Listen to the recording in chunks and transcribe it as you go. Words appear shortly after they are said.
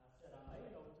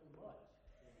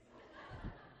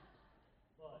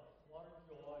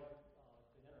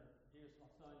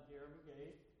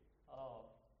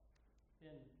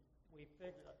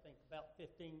figured, I think, about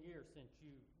 15 years since you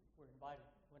were invited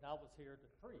when I was here to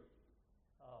preach.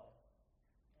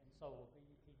 And so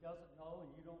he doesn't know, and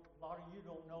a lot of you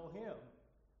don't know him.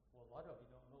 Well, a lot of you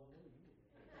don't know me either.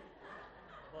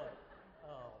 But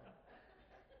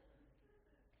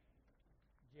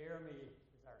Jeremy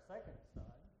is our second son.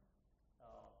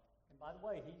 And by the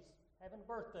way, he's having a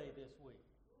birthday this week.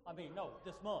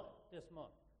 This month.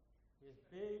 His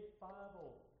big 5-0.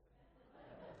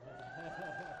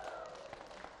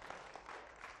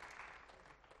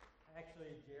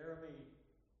 Actually, Jeremy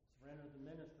surrendered the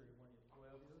ministry when he was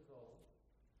 12 years old.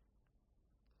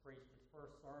 Preached his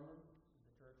first sermon in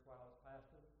the church while I was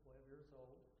pastor, 12 years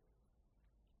old,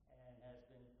 and has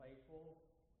been faithful.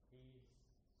 He's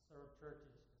served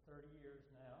churches for 30 years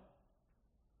now,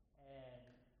 and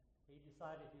he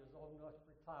decided he was old enough to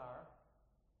retire.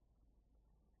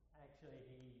 Actually,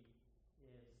 he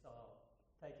is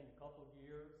taking a couple of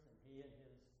years, and he and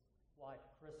his wife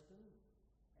Kristen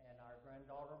and our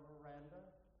granddaughter Miranda,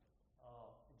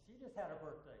 and she just had her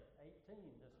birthday, 18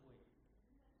 this week,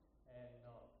 and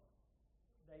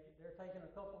they're taking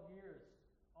a couple of years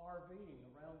RVing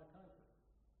around the country,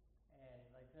 and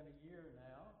they've been a year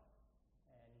now,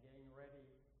 and getting ready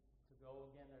to go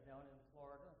again. They're down in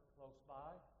Florida, close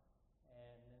by,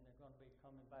 and then they're going to be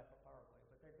coming back up our way,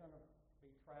 but they're going to be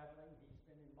traveling. He's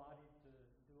been invited to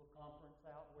do a conference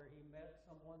out where he met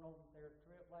someone on their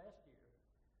trip last year.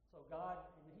 So God,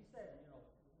 and he said,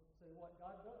 see what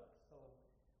God does. So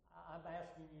I'm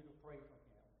asking you to pray for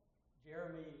him.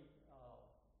 Jeremy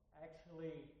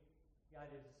actually got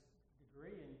his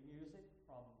degree in music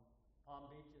from Palm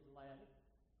Beach Atlantic.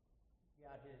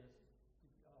 Got his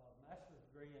master's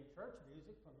degree in church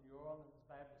music from New Orleans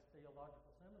Baptist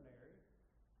Theological Seminary,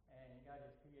 and got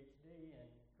his PhD in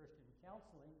Christian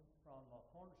counseling from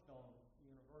Cornerstone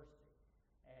University.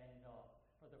 And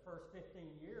for the first 15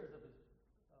 years of his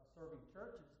serving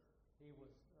churches, he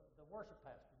was the worship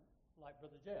pastor, like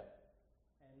Brother Jeff.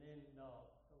 And then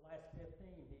the last 15,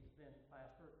 he's been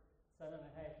pastor 7.5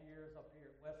 years up here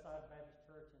at Westside Baptist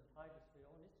Church in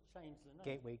Titusville, and it's changed the name.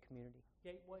 Gateway Community.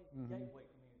 Gateway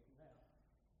Community now.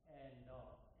 And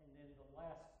then the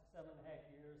last 7.5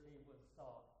 years, he was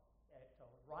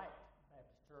at Wright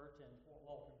Baptist Church in Fort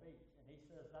Walton Beach, and he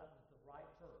says that was the right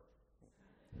church.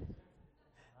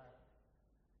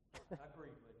 I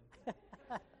agreed with him.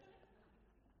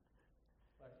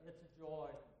 But it's a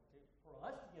joy for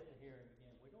us to get to hear him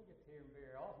again. We don't get to hear him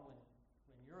very often.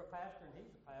 When you're a pastor and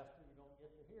he's a pastor, you don't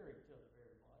get to hear each other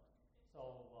very much.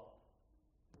 So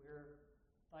we're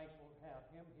thankful to have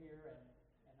him here, and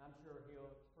I'm sure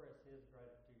he'll express his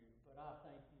gratitude. But I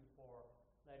thank you for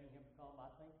letting him come. I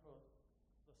think for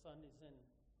the Sundays in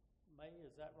May,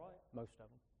 is that right? Most of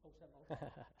them. Okay.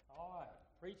 All right.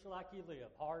 Preach like you live,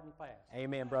 hard and fast.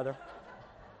 Amen, brother.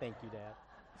 Thank you, Dad.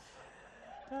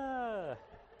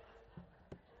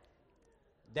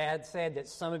 Dad said that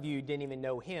some of you didn't even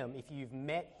know him. If you've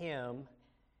met him,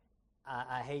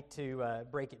 I hate to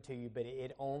break it to you, but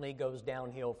it only goes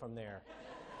downhill from there.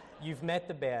 You've met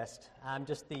the best. I'm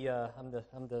just I'm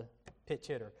the pitch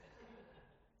hitter.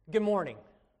 Good morning.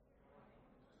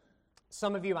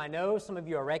 Some of you I know, some of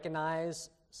you I recognize,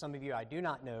 some of you I do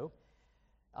not know.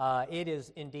 It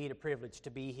is indeed a privilege to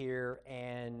be here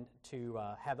and to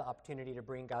have the opportunity to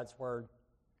bring God's Word.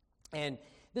 And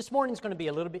this morning is going to be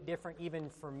a little bit different even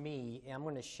for me. And I'm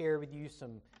going to share with you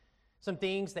some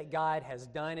things that God has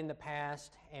done in the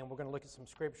past, and we're going to look at some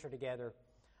Scripture together.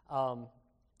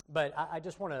 But I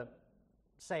just want to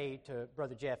say to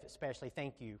Brother Jeff especially,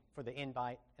 thank you for the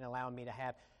invite and allowing me to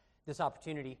have this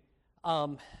opportunity.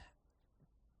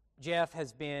 Jeff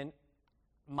has been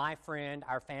my friend,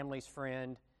 our family's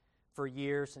friend, for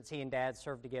years since he and Dad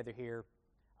served together here.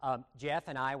 Jeff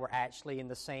and I were actually in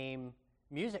the same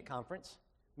music conference,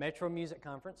 Metro Music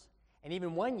Conference, and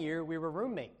even one year we were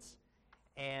roommates.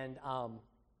 And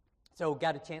so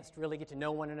got a chance to really get to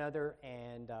know one another,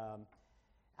 and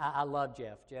I love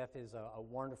Jeff. Jeff is a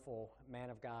wonderful man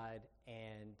of God,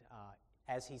 and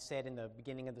as he said in the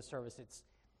beginning of the service,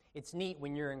 it's neat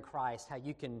when you're in Christ how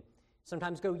you can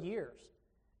sometimes go years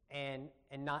and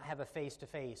not have a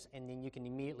face-to-face, and then you can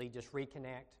immediately just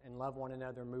reconnect and love one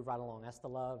another and move right along. That's the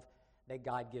love that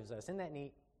God gives us. Isn't that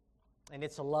neat? And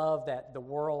it's a love that the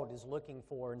world is looking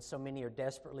for and so many are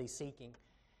desperately seeking.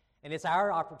 And it's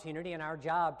our opportunity and our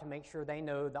job to make sure they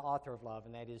know the author of love,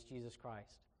 and that is Jesus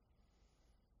Christ.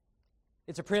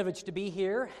 It's a privilege to be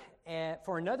here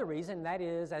for another reason. That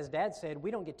is, as Dad said,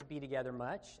 we don't get to be together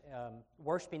much,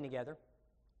 worshiping together.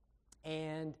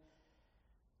 And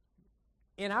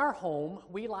in our home,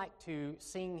 we like to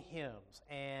sing hymns.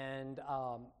 And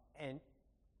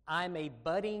I'm a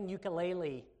budding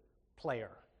ukulele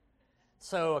player.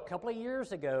 So a couple of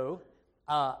years ago,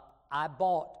 I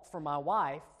bought for my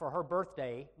wife, for her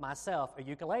birthday, myself, a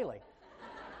ukulele.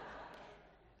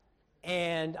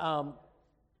 And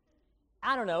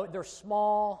I don't know, they're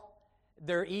small,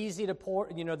 they're easy to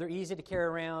they're easy to carry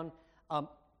around. I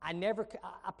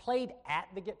played at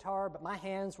the guitar, but my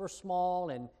hands were small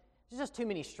and there's just too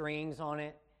many strings on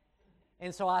it.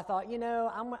 And so I thought,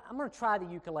 I'm going to try the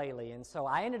ukulele. And so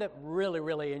I ended up really,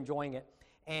 really enjoying it.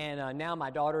 And now my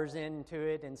daughter's into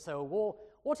it. And so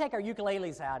we'll take our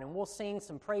ukuleles out and we'll sing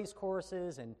some praise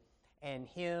choruses and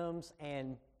hymns.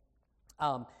 And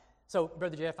so,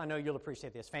 Brother Jeff, I know you'll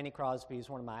appreciate this. Fanny Crosby is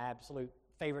one of my absolute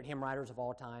favorite hymn writers of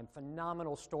all time.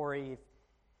 Phenomenal story.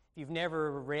 If you've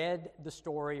never read the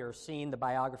story or seen the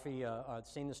biography,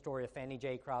 seen the story of Fanny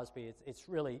J. Crosby, it's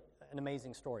really an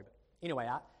amazing story. But anyway,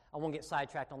 I won't get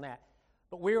sidetracked on that.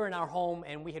 But we were in our home,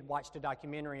 and we had watched a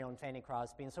documentary on Fanny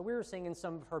Crosby, and so we were singing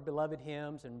some of her beloved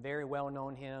hymns and very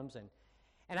well-known hymns,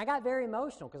 and I got very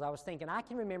emotional because I was thinking, I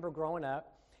can remember growing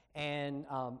up and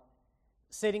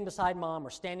sitting beside Mom or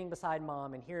standing beside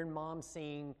Mom and hearing Mom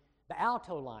sing the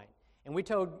alto line. And we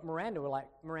told Miranda, we're like,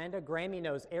 Miranda, Grammy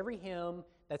knows every hymn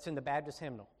that's in the Baptist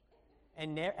hymnal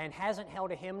and hasn't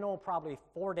held a hymnal probably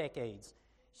 4 decades.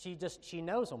 She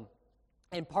knows them.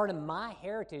 And part of my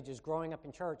heritage is growing up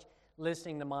in church,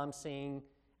 listening to Mom sing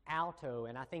alto,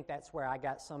 and I think that's where I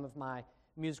got some of my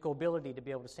musical ability to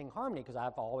be able to sing harmony, because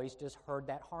I've always just heard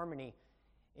that harmony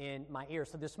in my ear.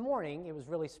 So this morning, it was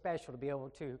really special to be able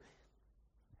to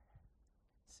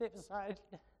sit beside...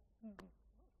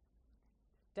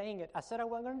 Dang it, I said I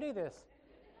wasn't going to do this.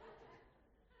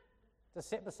 To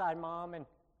sit beside Mom and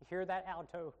hear that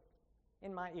alto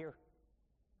in my ear.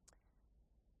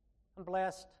 I'm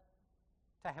blessed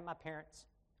to have my parents.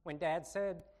 When Dad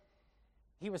said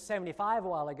he was 75 a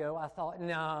while ago, I thought,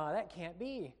 no, that can't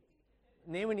be.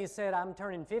 And then when he said, I'm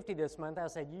turning 50 this month, I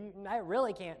said, that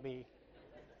really can't be.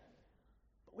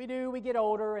 But we get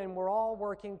older, and we're all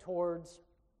working towards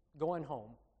going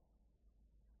home.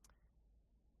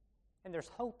 And there's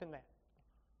hope in that.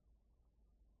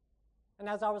 And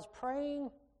as I was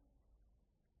praying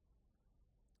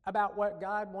about what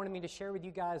God wanted me to share with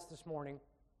you guys this morning,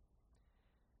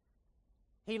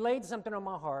 He laid something on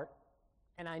my heart,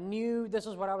 and I knew this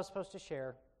is what I was supposed to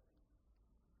share.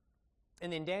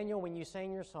 And then, Daniel, when you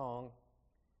sang your song,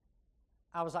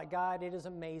 I was like, God, it is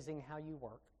amazing how you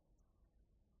work.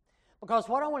 Because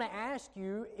what I want to ask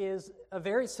you is a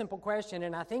very simple question,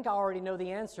 and I think I already know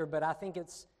the answer, but I think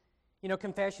it's,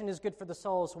 confession is good for the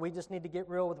soul, so we just need to get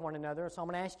real with one another. So I'm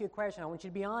going to ask you a question. I want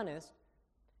you to be honest.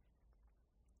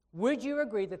 Would you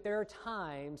agree that there are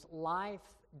times life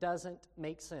doesn't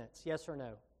make sense? Yes or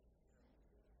no?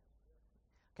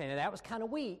 Okay, now that was kind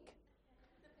of weak.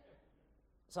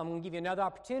 So I'm going to give you another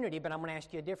opportunity, but I'm going to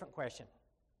ask you a different question.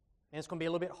 And it's going to be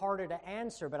a little bit harder to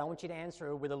answer, but I want you to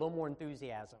answer with a little more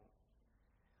enthusiasm.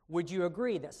 Would you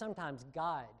agree that sometimes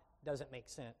God doesn't make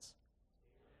sense?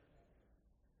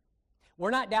 We're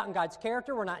not doubting God's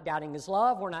character. We're not doubting His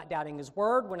love. We're not doubting His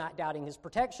word. We're not doubting His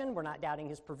protection. We're not doubting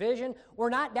His provision. We're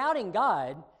not doubting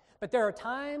God. But there are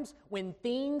times when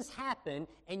things happen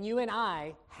and you and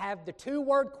I have the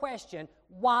two-word question,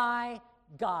 why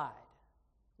God?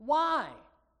 Why?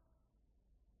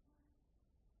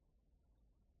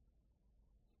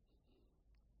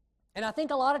 And I think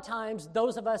a lot of times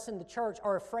those of us in the church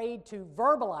are afraid to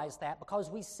verbalize that because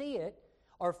we see it,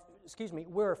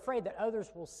 we're afraid that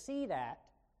others will see that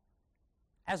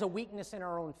as a weakness in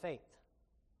our own faith.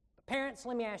 But parents,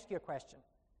 let me ask you a question.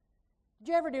 Did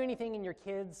you ever do anything in your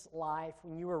kids' life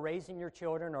when you were raising your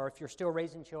children, or if you're still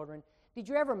raising children, did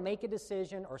you ever make a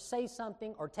decision or say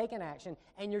something or take an action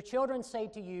and your children say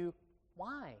to you,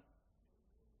 why?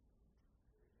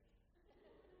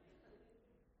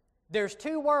 There's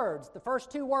two words, the first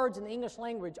two words in the English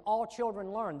language all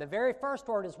children learn. The very first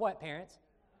word is what, parents?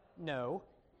 No.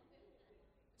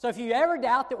 So if you ever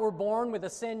doubt that we're born with a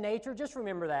sin nature, just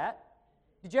remember that.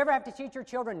 Did you ever have to teach your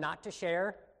children not to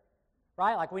share?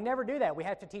 Right? Like we never do that. We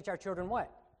have to teach our children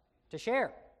what? To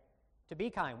share, to be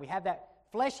kind. We have that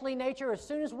fleshly nature as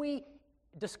soon as we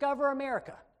discover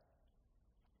America.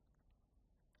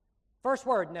 First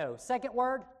word, no. Second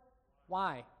word,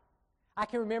 why? I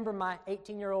can remember my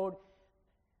 18-year-old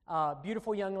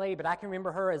beautiful young lady, but I can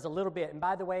remember her as a little bit. And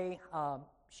by the way,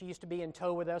 she used to be in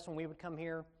tow with us when we would come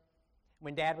here.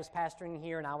 When Dad was pastoring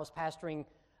here and I was pastoring,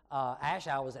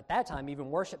 actually I was at that time even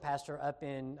worship pastor up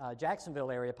in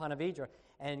Jacksonville area, Ponte Vedra.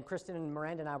 And Kristen and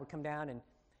Miranda and I would come down, and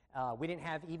we didn't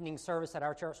have evening service at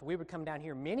our church, so we would come down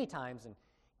here many times and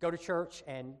go to church,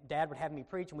 and Dad would have me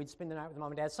preach, and we'd spend the night with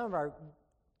Mom and Dad. Some of our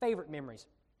favorite memories.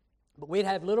 But we'd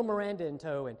have little Miranda in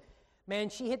tow, and Man,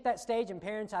 she hit that stage, and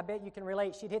parents, I bet you can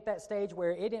relate, she'd hit that stage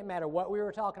where it didn't matter what we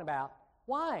were talking about.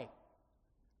 Why?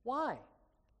 Why?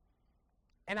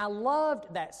 And I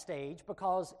loved that stage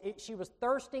because she was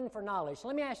thirsting for knowledge. So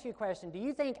let me ask you a question. Do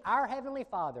you think our Heavenly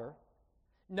Father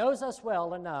knows us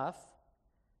well enough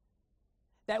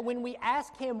that when we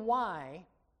ask Him why,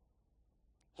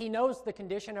 He knows the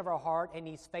condition of our heart, and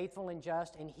He's faithful and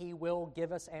just, and He will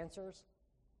give us answers?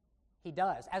 He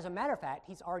does. As a matter of fact,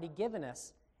 He's already given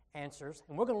us answers,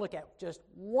 and we're going to look at just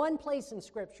one place in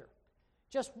Scripture.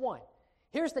 Just one.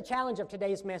 Here's the challenge of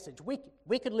today's message.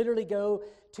 We could literally go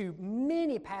to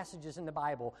many passages in the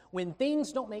Bible when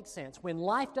things don't make sense, when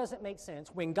life doesn't make sense,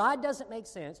 when God doesn't make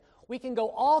sense. We can go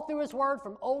all through His Word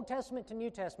from Old Testament to New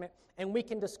Testament, and we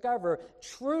can discover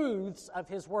truths of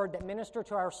His Word that minister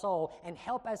to our soul and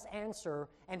help us answer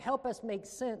and help us make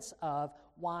sense of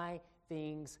why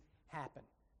things happen.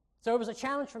 So it was a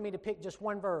challenge for me to pick just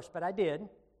one verse, but I did.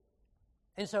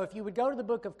 And so if you would go to the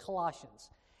book of Colossians,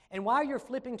 and while you're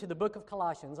flipping to the book of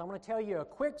Colossians, I'm going to tell you a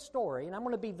quick story, and I'm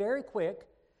going to be very quick.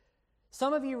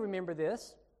 Some of you remember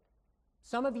this.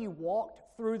 Some of you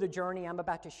walked through the journey I'm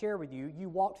about to share with you. You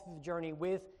walked through the journey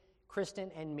with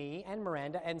Kristen and me and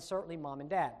Miranda, and certainly Mom and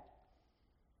Dad.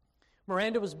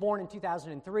 Miranda was born in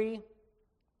 2003.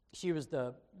 She was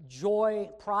the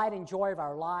pride and joy of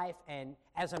our life, and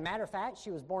as a matter of fact, she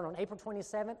was born on April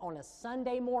 27th on a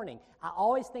Sunday morning. I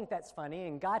always think that's funny,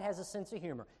 and God has a sense of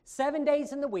humor. 7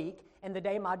 days in the week, and the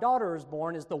day my daughter is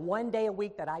born is the one day a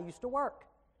week that I used to work.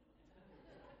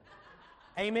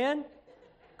 Amen?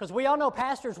 Because we all know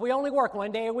pastors, we only work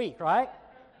 1 day a week, right?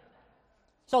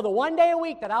 So the 1 day a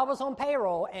week that I was on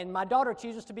payroll and my daughter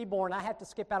chooses to be born, I have to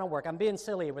skip out on work. I'm being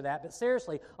silly with that, but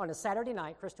seriously, on a Saturday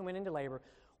night, Kristen went into labor.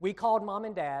 We called Mom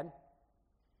and Dad,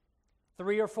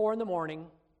 3 or 4 in the morning.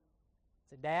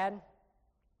 Said, Dad,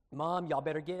 Mom, y'all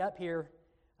better get up here.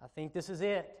 I think this is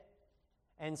it.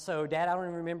 And so, Dad, I don't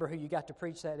even remember who you got to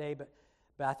preach that day, but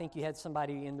I think you had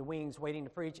somebody in the wings waiting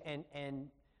to preach, and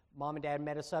Mom and Dad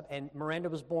met us up, and Miranda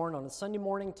was born on a Sunday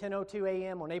morning, 10:02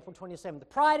 a.m. on April 27th. The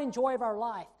pride and joy of our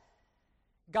life.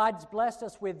 God's blessed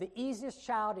us with the easiest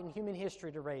child in human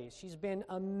history to raise. She's been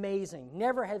amazing.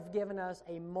 Never has given us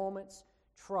a moment's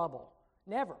trouble.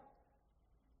 Never.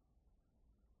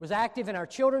 Was active in our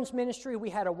children's ministry. We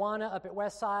had Awana up at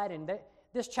Westside, and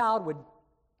this child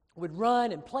would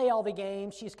run and play all the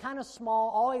games. She's kind of small,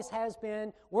 always has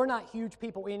been. We're not huge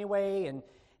people anyway,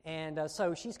 and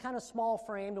so she's kind of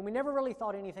small-framed, and we never really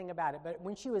thought anything about it. But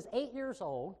when she was 8 years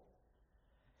old,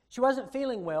 she wasn't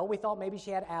feeling well. We thought maybe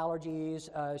she had allergies.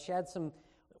 She had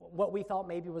what we thought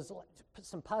maybe was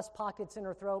some pus pockets in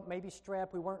her throat, maybe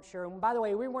strep. We weren't sure. And by the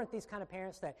way, we weren't these kind of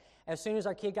parents that as soon as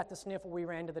our kid got the sniffle, we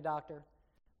ran to the doctor.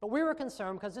 But we were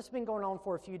concerned because this has been going on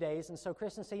for a few days, and so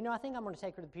Kristen said, I think I'm going to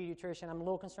take her to the pediatrician. I'm a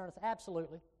little concerned. I said,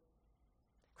 absolutely.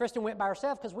 Kristen went by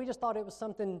herself because we just thought it was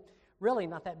something really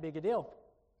not that big a deal.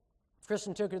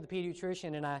 Kristen took her to the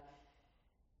pediatrician, and I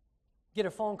get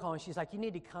a phone call, and she's like, you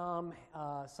need to come.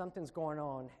 Something's going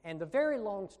on. And the very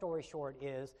long story short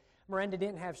is Miranda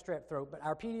didn't have strep throat, but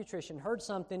our pediatrician heard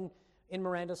something in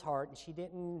Miranda's heart,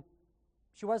 and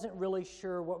she wasn't really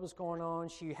sure what was going on.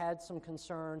 She had some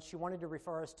concerns. She wanted to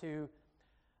refer us to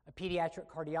a pediatric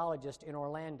cardiologist in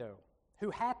Orlando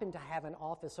who happened to have an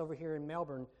office over here in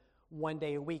Melbourne 1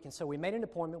 day a week. And so we made an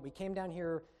appointment. We came down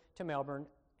here to Melbourne,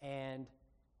 and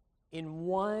in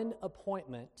one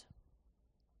appointment,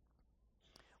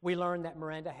 we learned that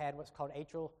Miranda had what's called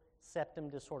atrial septum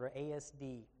disorder,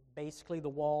 ASD. Basically, the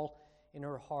wall in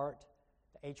her heart,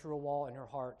 the atrial wall in her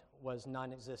heart was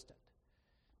non-existent.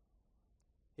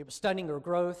 It was stunting her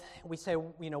growth. We say,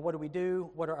 what do we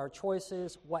do? What are our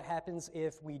choices? What happens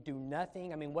if we do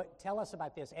nothing? Tell us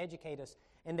about this. Educate us.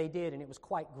 And they did, and it was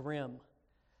quite grim.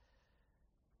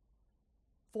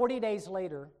 40 days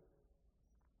later,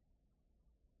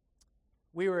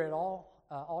 we were at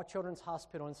All Children's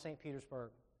Hospital in St.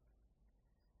 Petersburg.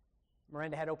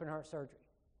 Miranda had open heart surgery.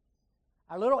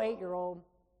 Our little 8-year-old,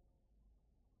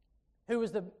 who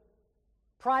was the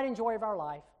pride and joy of our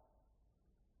life,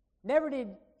 never did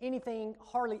anything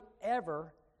hardly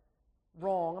ever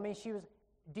wrong. Let me ask you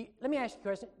a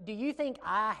question. Do you think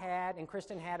I had and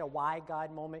Kristen had a why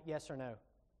God moment, yes or no?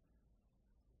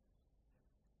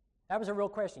 That was a real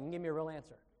question. You can give me a real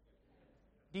answer.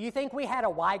 Do you think we had a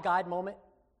why God moment?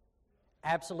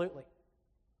 Absolutely.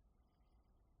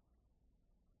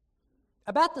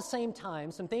 About the same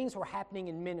time, some things were happening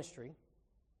in ministry.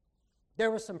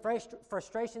 There were some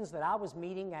frustrations that I was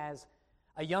meeting as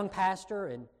a young pastor,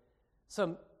 and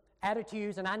some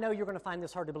attitudes, and I know you're going to find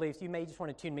this hard to believe, so you may just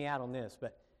want to tune me out on this,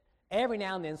 but every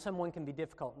now and then someone can be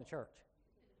difficult in the church.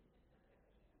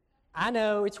 I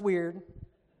know it's weird,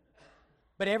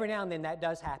 but every now and then that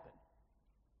does happen.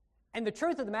 And the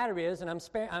truth of the matter is, and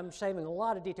I'm saving a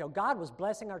lot of detail, God was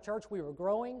blessing our church. We were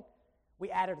growing. We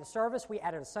added a service. We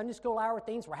added a Sunday school hour.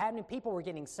 Things were happening. People were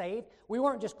getting saved. We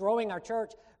weren't just growing our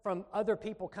church from other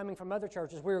people coming from other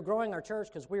churches. We were growing our church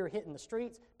because we were hitting the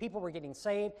streets. People were getting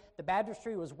saved. The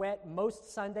baptistry was wet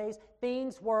most Sundays.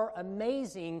 Things were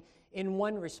amazing in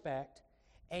one respect,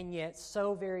 and yet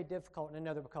so very difficult in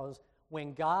another, because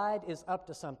when God is up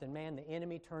to something, man, the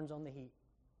enemy turns on the heat.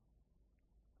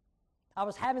 I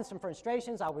was having some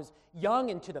frustrations. I was young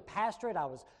into the pastorate. I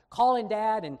was calling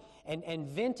Dad and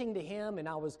venting to him, and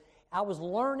I was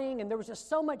learning, and there was just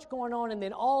so much going on, and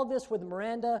then all of this with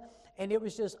Miranda, and it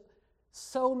was just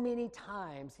so many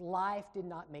times life did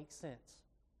not make sense.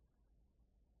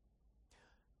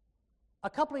 A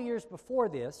couple of years before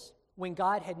this, when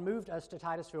God had moved us to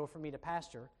Titusville for me to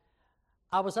pastor,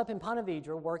 I was up in Ponte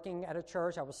Vedra working at a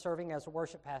church. I was serving as a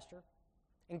worship pastor,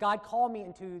 and God called me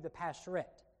into the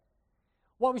pastorate.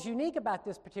 What was unique about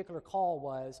this particular call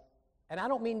was, and I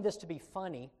don't mean this to be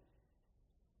funny,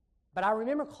 but I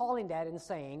remember calling Dad and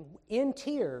saying, in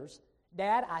tears,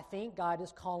 Dad, I think God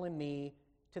is calling me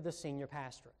to the senior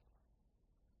pastorate.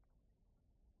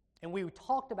 And we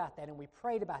talked about that and we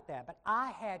prayed about that, but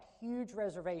I had huge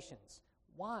reservations.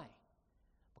 Why?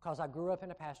 Because I grew up in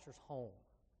a pastor's home.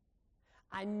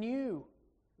 I knew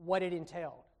what it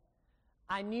entailed.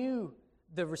 I knew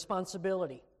the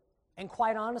responsibility. And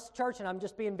quite honest, church, and I'm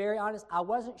just being very honest, I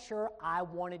wasn't sure I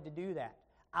wanted to do that.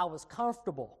 I was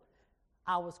comfortable.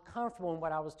 I was comfortable in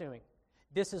what I was doing.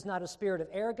 This is not a spirit of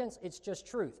arrogance, it's just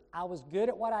truth. I was good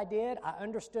at what I did. I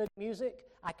understood music.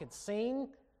 I could sing.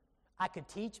 I could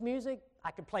teach music.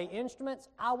 I could play instruments.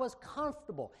 I was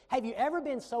comfortable. Have you ever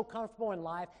been so comfortable in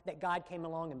life that God came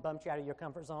along and bumped you out of your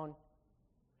comfort zone?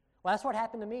 Well, that's what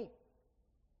happened to me.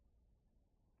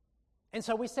 And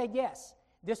so we said yes.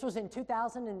 This was in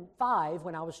 2005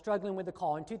 when I was struggling with the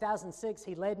call. In 2006,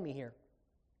 he led me here.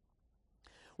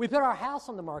 We put our house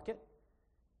on the market,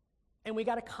 and we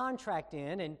got a contract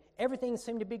in, and everything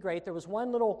seemed to be great. There was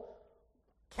one little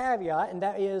caveat, and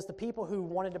that is the people who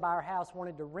wanted to buy our house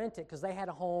wanted to rent it because they had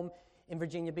a home in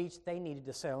Virginia Beach they needed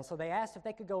to sell. And so they asked if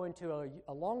they could go into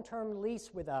a long-term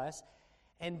lease with us,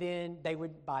 and then they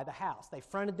would buy the house. They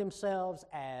fronted themselves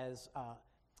as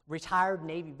retired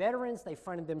Navy veterans. They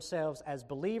fronted themselves as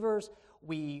believers.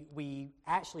 We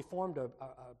actually formed a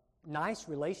nice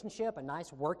relationship, a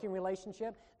nice working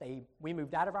relationship. We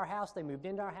moved out of our house. They moved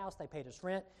into our house. They paid us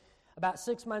rent. About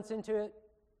 6 months into it,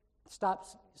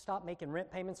 stopped making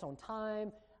rent payments on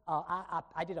time.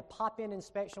 I did a pop-in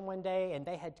inspection one day, and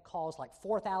they had caused like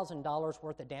 $4,000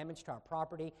 worth of damage to our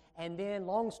property. And then,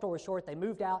 long story short, they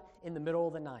moved out in the middle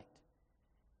of the night.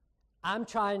 I'm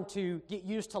trying to get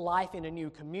used to life in a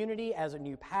new community as a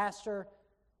new pastor.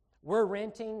 We're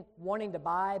renting, wanting to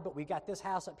buy, but we got this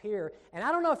house up here. And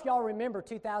I don't know if y'all remember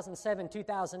 2007,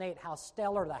 2008, how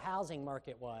stellar the housing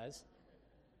market was.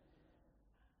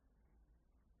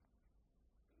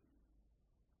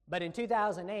 But in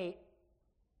 2008,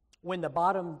 when the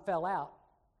bottom fell out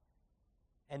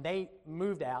and they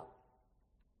moved out,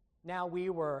 now we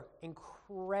were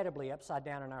incredibly upside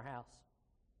down in our house.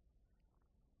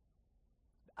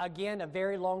 Again, a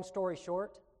very long story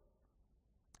short,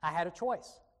 I had a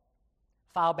choice.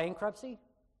 File bankruptcy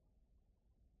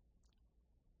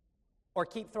or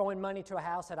keep throwing money to a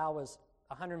house that I was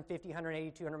 150,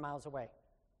 180, 200 miles away.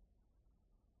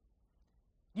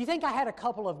 Do you think I had a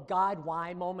couple of God,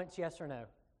 why moments, yes or no?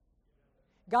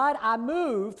 God, I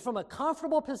moved from a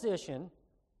comfortable position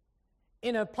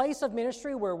in a place of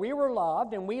ministry where we were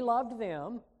loved and we loved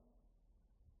them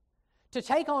to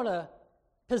take on a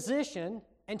position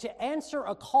and to answer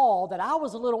a call that I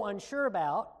was a little unsure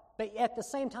about, but at the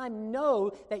same time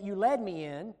know that you led me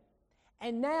in,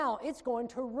 and now it's going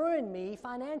to ruin me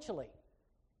financially.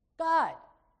 God,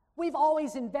 we've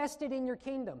always invested in your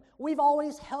kingdom. We've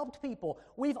always helped people.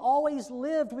 We've always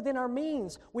lived within our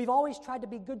means. We've always tried to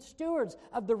be good stewards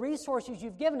of the resources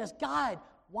you've given us. God,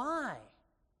 why?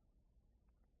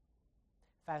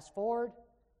 Fast forward,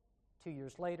 2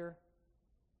 years later,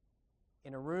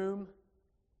 in a room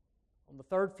on the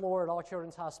 3rd floor at All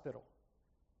Children's Hospital,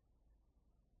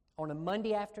 on a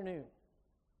Monday afternoon,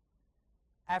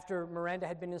 after Miranda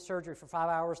had been in surgery for 5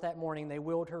 hours that morning, they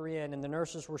wheeled her in, and the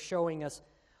nurses were showing us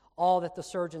all that the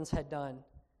surgeons had done.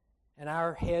 And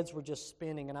our heads were just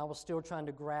spinning, and I was still trying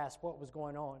to grasp what was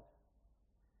going on.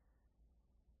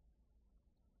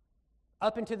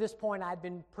 Up until this point, I'd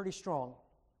been pretty strong.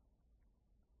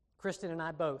 Kristen and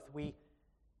I both. We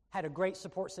had a great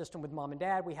support system with mom and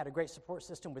dad. We had a great support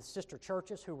system with sister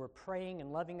churches who were praying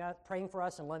for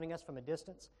us and loving us from a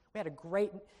distance. We had a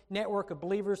great network of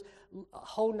believers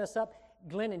holding us up.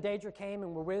 Glenn and Deidre came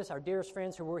and were with us. Our dearest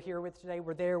friends who we're here with today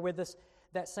were there with us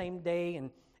that same day.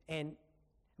 And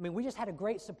I mean, we just had a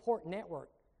great support network.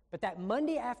 But that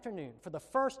Monday afternoon, for the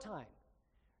first time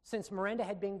since Miranda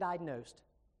had been diagnosed,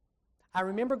 I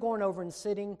remember going over and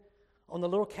sitting on the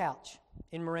little couch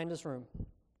in Miranda's room.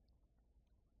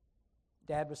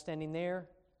 Dad was standing there,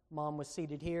 Mom was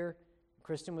seated here,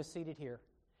 Kristen was seated here.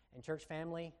 And church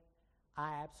family,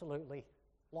 I absolutely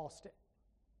lost it.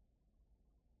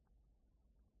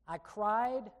 I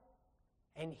cried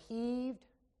and heaved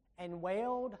and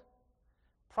wailed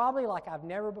probably like I've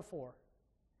never before.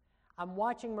 I'm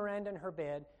watching Miranda in her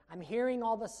bed. I'm hearing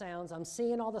all the sounds. I'm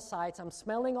seeing all the sights. I'm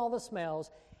smelling all the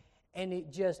smells. And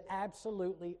it just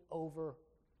absolutely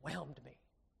overwhelmed me.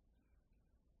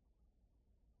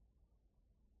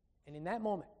 And in that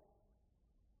moment,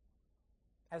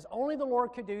 as only the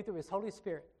Lord could do through His Holy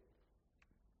Spirit,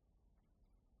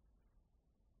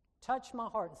 touched my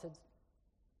heart and said,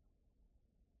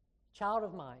 "Child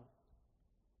of mine,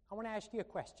 I want to ask you a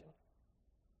question.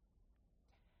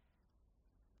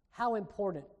 How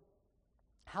important,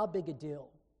 how big a deal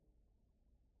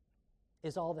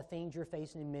is all the things you're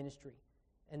facing in ministry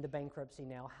and the bankruptcy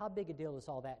now? How big a deal is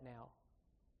all that now?"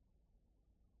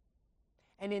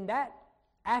 And in that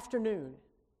afternoon,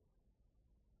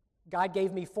 God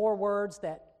gave me 4 words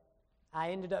that I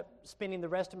ended up spending the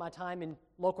rest of my time in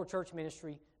local church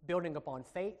ministry building upon: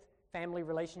 faith, family,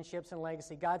 relationships, and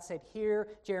legacy. God said, here,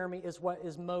 Jeremy, is what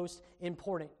is most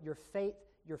important: your faith,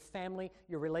 your family,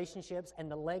 your relationships, and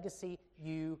the legacy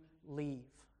you leave.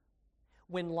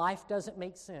 When life doesn't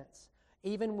make sense,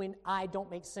 even when I don't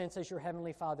make sense as your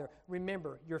Heavenly Father,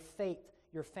 remember your faith,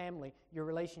 your family, your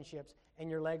relationships, and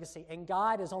your legacy. And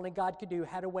God, as only God could do,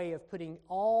 had a way of putting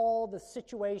all the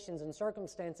situations and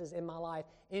circumstances in my life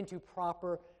into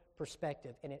proper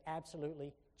perspective. And it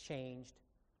absolutely changed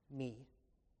me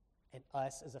and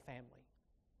us as a family.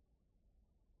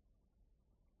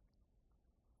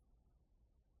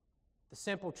 The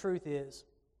simple truth is,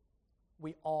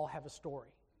 we all have a story.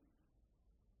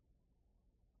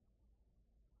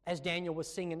 As Daniel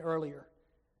was singing earlier,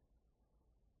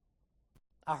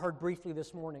 I heard briefly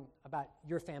this morning about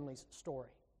your family's story.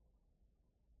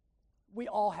 We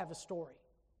all have a story.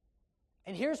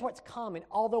 And here's what's common.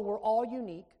 Although we're all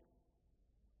unique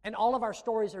and all of our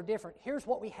stories are different, here's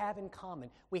what we have in common.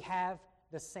 We have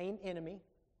the same enemy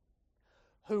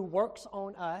who works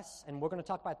on us, and we're going to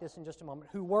talk about this in just a moment,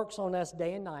 who works on us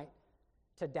day and night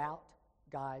to doubt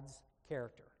God's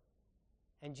character.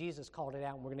 And Jesus called it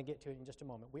out, and we're going to get to it in just a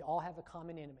moment. We all have a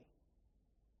common enemy.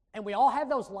 And we all have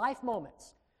those life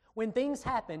moments when things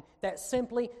happen that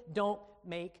simply don't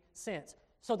make sense.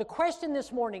 So the question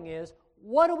this morning is,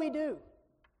 what do we do?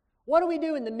 What do we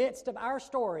do in the midst of our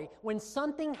story when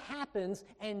something happens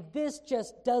and this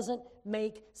just doesn't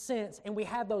make sense? And we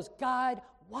have those God,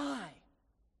 why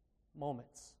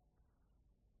moments.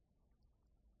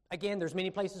 Again, there's many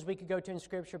places we could go to in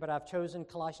Scripture, but I've chosen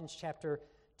Colossians chapter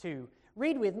 2.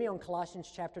 Read with me on Colossians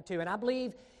chapter 2. And I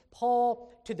believe Paul,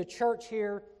 to the church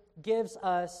here, gives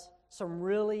us some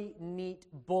really neat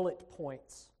bullet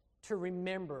points to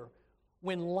remember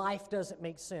when life doesn't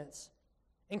make sense.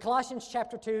 In Colossians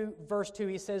chapter 2, verse 2,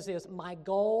 he says this: "My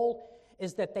goal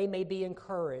is that they may be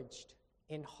encouraged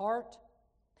in heart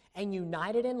and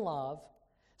united in love,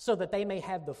 so that they may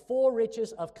have the full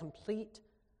riches of complete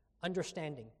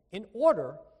understanding, in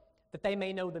order that they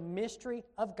may know the mystery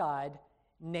of God,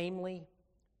 namely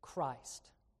Christ."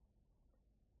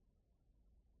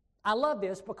 I love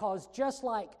this because just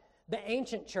like the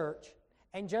ancient church,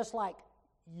 and just like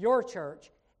your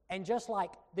church, and just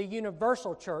like the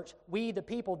universal church, we, the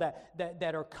people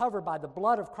that are covered by the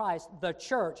blood of Christ, the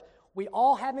church, we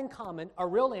all have in common a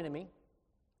real enemy.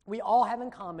 We all have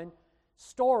in common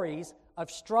stories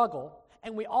of struggle,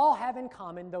 and we all have in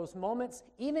common those moments,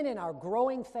 even in our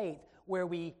growing faith, where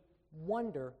we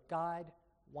wonder, God,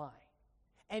 why?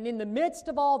 And in the midst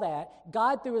of all that,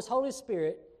 God, through His Holy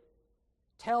Spirit,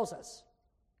 tells us,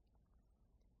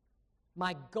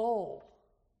 my goal,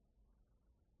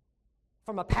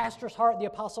 from a pastor's heart, the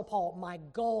Apostle Paul, my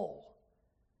goal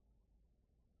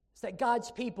is that God's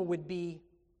people would be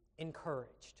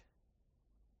encouraged.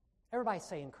 Everybody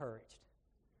say encouraged.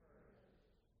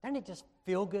 Doesn't it just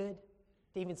feel good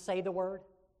to even say the word?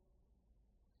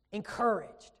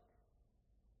 Encouraged.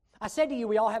 I said to you,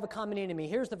 we all have a common enemy.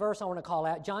 Here's the verse I want to call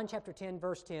out. John chapter 10,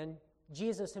 verse 10.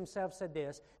 Jesus Himself said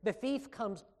this: "The thief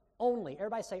comes only,"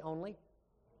 everybody say only.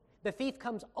 "The thief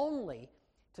comes only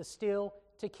to steal,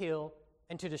 to kill,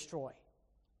 and to destroy.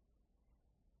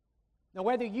 Now,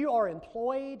 whether you are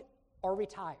employed or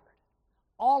retired,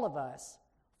 all of us,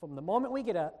 from the moment we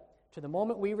get up to the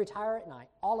moment we retire at night,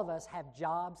 all of us have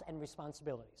jobs and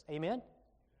responsibilities. Amen?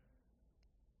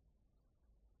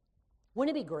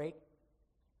 Wouldn't it be great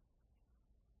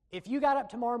if you got up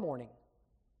tomorrow morning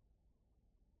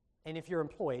and if you're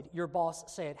employed, your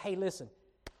boss said, hey, listen,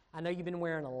 I know you've been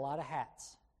wearing a lot of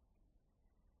hats,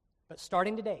 but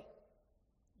starting today,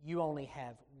 you only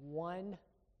have one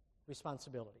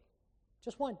responsibility.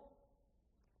 Just one.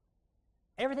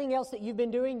 Everything else that you've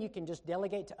been doing, you can just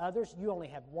delegate to others. You only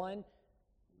have one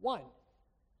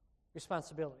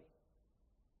responsibility.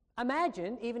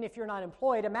 Imagine, even if you're not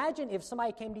employed, imagine if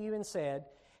somebody came to you and said,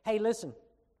 hey, listen,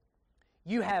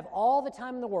 you have all the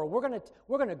time in the world.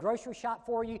 We're going to grocery shop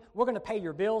for you. We're going to pay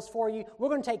your bills for you. We're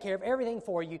going to take care of everything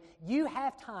for you. You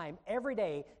have time every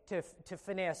day to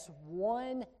finesse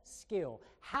one skill.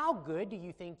 How good do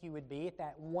you think you would be at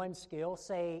that one skill,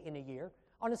 say, in a year?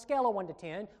 On a scale of 1 to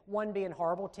 10, 1 being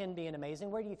horrible, 10 being amazing,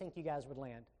 where do you think you guys would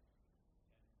land?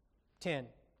 10,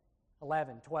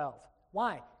 11, 12.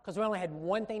 Why? Because we only had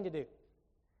one thing to do.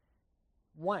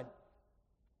 One.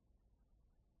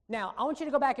 Now, I want you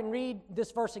to go back and read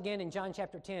this verse again in John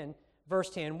chapter 10, verse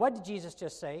 10. What did Jesus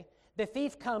just say? The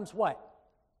thief comes what?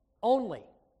 Only.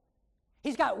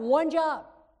 He's got one job,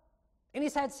 and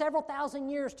he's had several thousand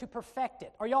years to perfect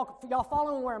it. Are y'all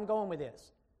following where I'm going with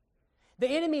this? The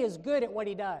enemy is good at what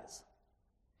he does.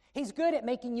 He's good at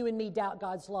making you and me doubt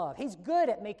God's love. He's good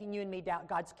at making you and me doubt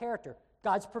God's character,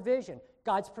 God's provision,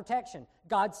 God's protection,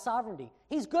 God's sovereignty.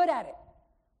 He's good at it.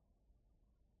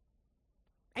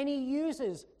 And he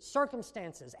uses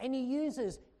circumstances, and he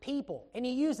uses people, and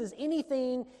he uses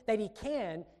anything that he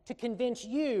can to convince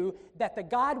you that the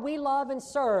God we love and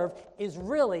serve is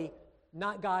really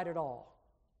not God at all.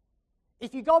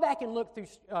 If you go back and look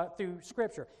through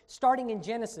Scripture, starting in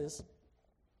Genesis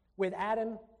with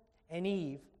Adam and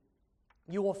Eve,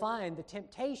 you will find the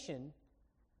temptation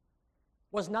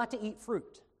was not to eat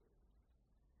fruit.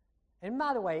 And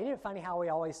by the way, isn't it funny how we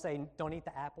always say, don't eat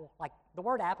the apple? Like, the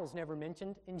word apple is never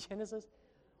mentioned in Genesis.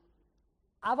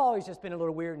 I've always just been a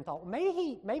little weird and thought,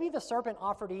 maybe the serpent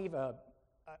offered Eve a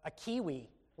kiwi,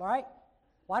 right?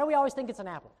 Why do we always think it's an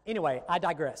apple? Anyway, I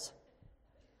digress.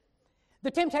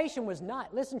 The temptation was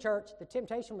not, listen, church, the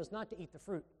temptation was not to eat the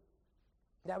fruit.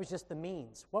 That was just the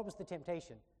means. What was the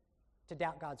temptation? To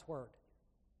doubt God's word.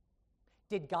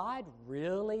 Did God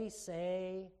really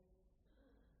say,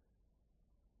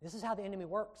 this is how the enemy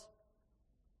works?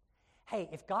 Hey,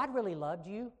 if God really loved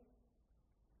you,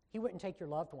 he wouldn't take your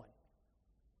loved one.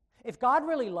 If God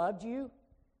really loved you,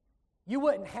 you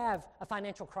wouldn't have a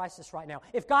financial crisis right now.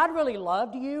 If God really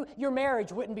loved you, your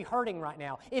marriage wouldn't be hurting right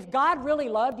now. If God really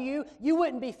loved you, you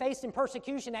wouldn't be facing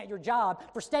persecution at your job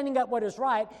for standing up what is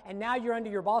right, and now you're under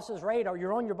your boss's radar,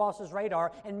 you're on your boss's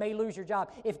radar and may lose your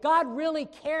job. If God really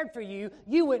cared for you,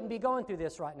 you wouldn't be going through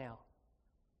this right now.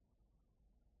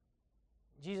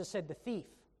 Jesus said the thief.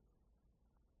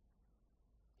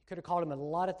 He could have called him a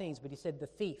lot of things, but he said the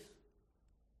thief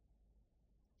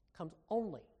comes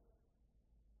only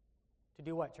to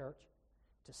do what, church?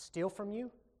 To steal from you,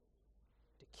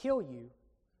 to kill you,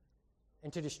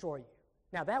 and to destroy you.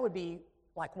 Now, that would be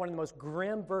like one of the most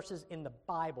grim verses in the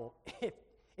Bible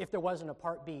if there wasn't a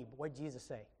part B. But what did Jesus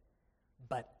say?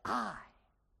 But I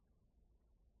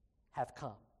have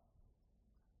come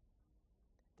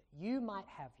that you might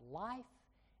have life,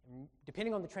 and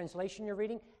depending on the translation you're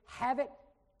reading, have it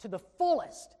to the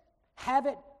fullest, have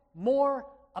it more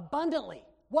abundantly.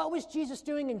 What was Jesus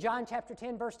doing in John chapter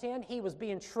 10, verse 10? He was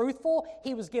being truthful.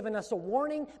 He was giving us a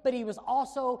warning, but he was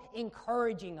also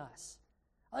encouraging us.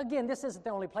 Again, this isn't the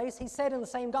only place. He said in the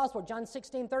same gospel, John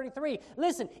 16:33,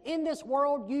 listen, in this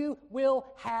world you will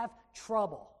have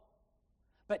trouble,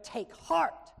 but take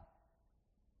heart.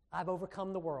 I've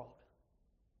overcome the world.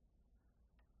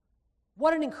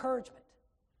 What an encouragement.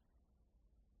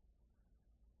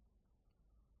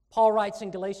 Paul writes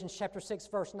in Galatians chapter 6,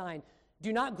 verse 9,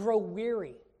 do not grow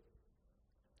weary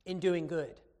in doing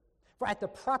good, for at the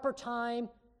proper time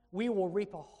we will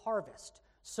reap a harvest,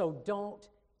 so don't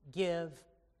give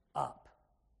up.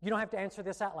 You don't have to answer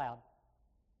this out loud,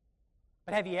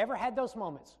 but have you ever had those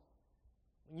moments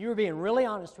when you were being really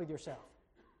honest with yourself?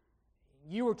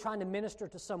 You were trying to minister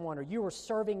to someone, or you were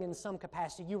serving in some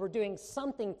capacity, you were doing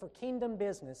something for kingdom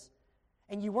business,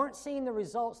 and you weren't seeing the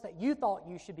results that you thought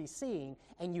you should be seeing,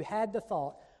 and you had the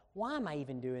thought, why am I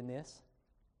even doing this?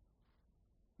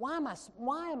 Why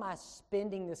am I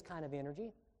spending this kind of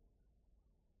energy?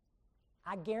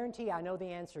 I guarantee I know the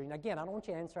answer. And again, I don't want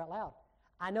you to answer out loud.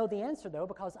 I know the answer, though,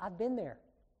 because I've been there.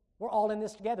 We're all in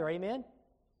this together, amen?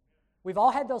 We've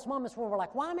all had those moments where we're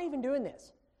like, why am I even doing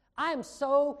this? I am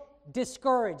so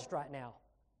discouraged right now.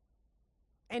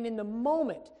 And in the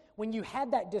moment when you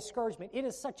have that discouragement, it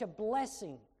is such a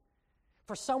blessing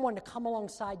for someone to come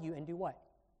alongside you and do what?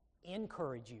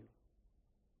 Encourage you.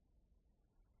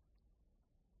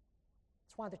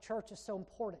 That's why the church is so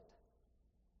important.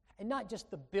 And not just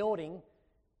the building,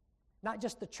 not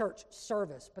just the church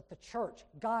service, but the church,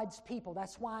 God's people.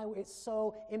 That's why it's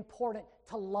so important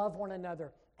to love one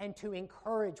another and to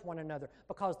encourage one another.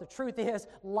 Because the truth is,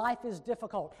 life is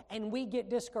difficult and we get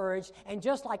discouraged. And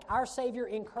just like our Savior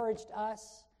encouraged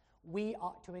us, we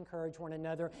ought to encourage one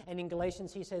another. And in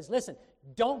Galatians, he says, listen,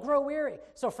 don't grow weary.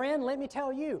 So friend, let me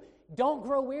tell you, don't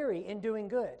grow weary in doing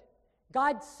good.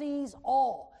 God sees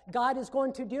all. God is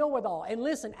going to deal with all. And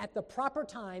listen, at the proper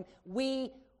time,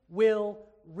 we will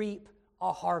reap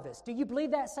a harvest. Do you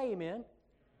believe that? Say amen.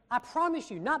 I promise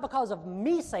you, not because of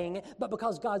me saying it, but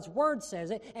because God's Word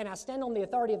says it, and I stand on the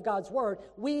authority of God's Word,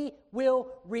 we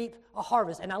will reap a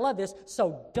harvest. And I love this,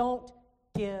 so don't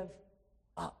give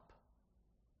up.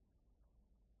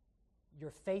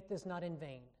 Your faith is not in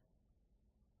vain.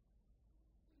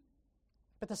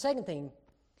 But the second thing,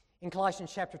 in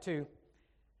Colossians chapter 2,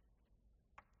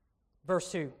 verse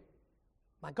 2,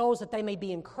 my goal is that they may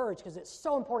be encouraged, because it's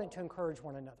so important to encourage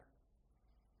one another.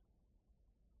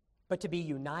 But to be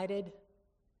united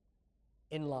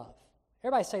in love.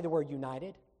 Everybody say the word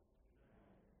united.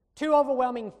 Two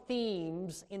overwhelming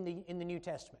themes in the New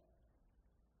Testament.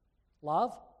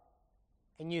 Love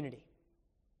and unity.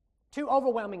 Two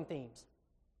overwhelming themes.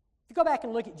 If you go back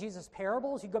and look at Jesus'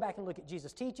 parables, you go back and look at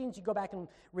Jesus' teachings, you go back and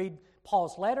read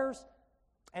Paul's letters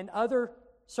and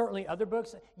certainly other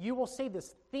books, you will see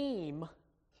this theme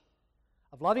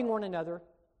of loving one another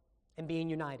and being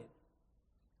united.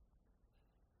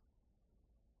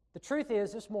 The truth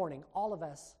is, this morning, all of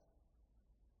us,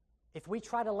 if we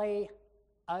try to lay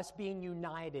us being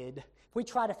united, if we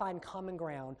try to find common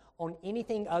ground on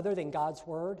anything other than God's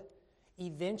Word,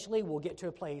 eventually we'll get to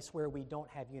a place where we don't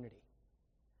have unity.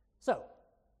 So,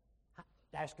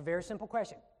 ask a very simple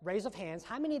question. Raise of hands,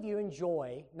 how many of you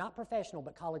enjoy, not professional,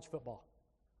 but college football?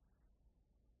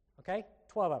 Okay?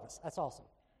 12 of us. That's awesome.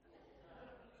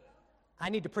 I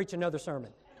need to preach another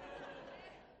sermon.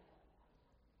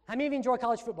 How many of you enjoy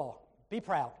college football? Be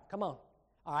proud. Come on.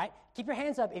 All right? Keep your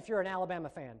hands up if you're an Alabama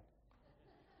fan.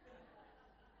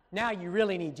 Now you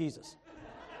really need Jesus.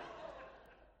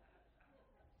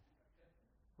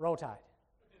 Roll Tide.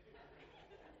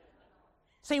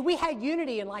 See, we had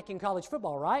unity in college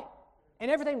football, right?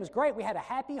 And everything was great. We had a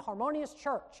happy, harmonious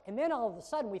church. And then all of a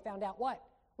sudden we found out what?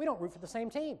 We don't root for the same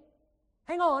team.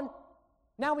 Hang on.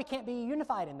 Now we can't be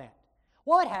unified in that.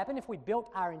 What would happen if we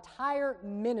built our entire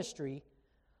ministry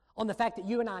on the fact that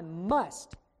you and I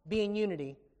must be in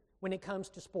unity when it comes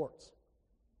to sports?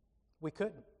 We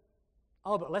couldn't.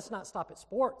 Oh, but let's not stop at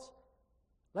sports.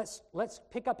 Let's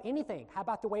pick up anything. How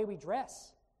about the way we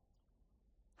dress?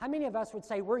 How many of us would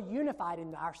say we're unified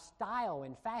in our style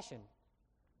and fashion?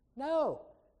 No.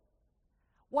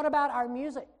 What about our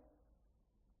music?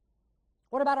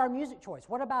 What about our music choice?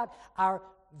 What about our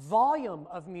volume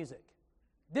of music?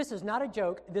 This is not a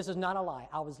joke. This is not a lie.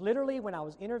 I was literally, when I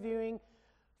was interviewing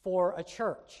for a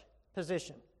church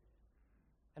position,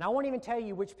 and I won't even tell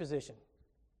you which position,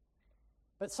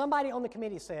 but somebody on the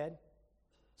committee said,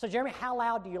 so Jeremy, how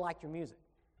loud do you like your music?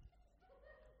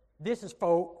 This is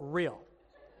for real.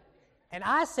 And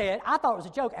I said, I thought it was a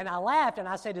joke, and I laughed, and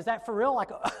I said, is that for real?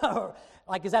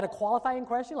 Like, is that a qualifying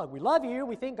question? Like, we love you,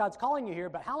 we think God's calling you here,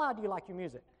 but how loud do you like your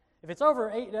music? If it's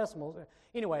over 8 decibels,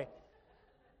 anyway.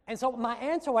 And so my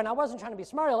answer, when I wasn't trying to be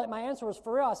smart, my answer was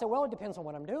for real. I said, well, it depends on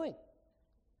what I'm doing.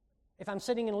 If I'm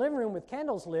sitting in the living room with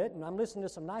candles lit and I'm listening to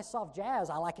some nice soft jazz,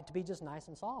 I like it to be just nice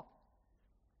and soft.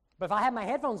 But if I have my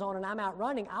headphones on and I'm out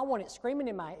running, I want it screaming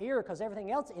in my ear because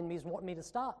everything else in me is wanting me to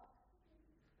stop.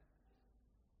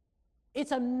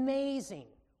 It's amazing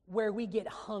where we get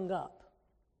hung up,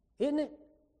 isn't it?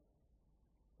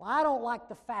 Well, I don't like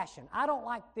the fashion. I don't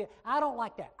like this. I don't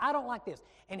like that. I don't like this.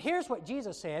 And here's what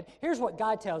Jesus said. Here's what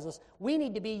God tells us. We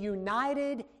need to be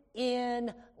united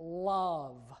in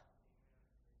love.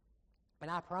 And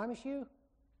I promise you,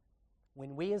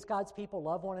 when we as God's people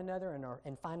love one another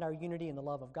and find our unity in the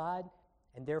love of God,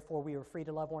 and therefore we are free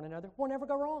to love one another, we'll never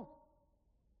go wrong.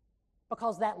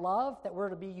 Because that love that we're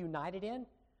to be united in,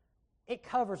 it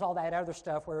covers all that other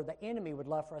stuff where the enemy would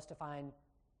love for us to find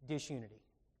disunity.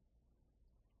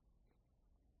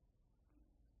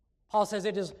 Paul says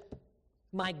it is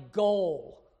my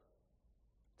goal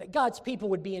that God's people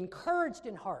would be encouraged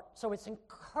in heart. So it's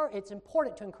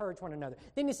important to encourage one another.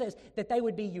 Then he says that they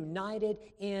would be united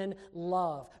in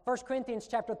love. 1 Corinthians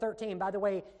chapter 13, by the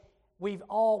way,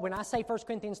 when I say 1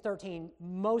 Corinthians 13,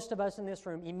 most of us in this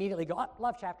room immediately go, oh,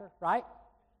 love chapter, right?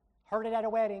 Heard it at a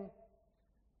wedding.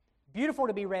 Beautiful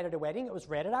to be read at a wedding. It was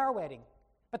read at our wedding.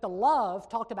 But the love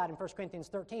talked about in 1 Corinthians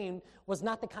 13 was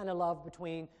not the kind of love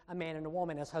between a man and a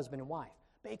woman as husband and wife.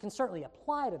 But it can certainly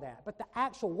apply to that. But the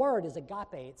actual word is agape.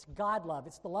 It's God love.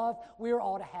 It's the love we are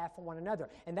all to have for one another.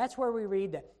 And that's where we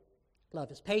read that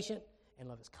love is patient and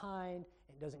love is kind.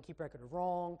 It doesn't keep record of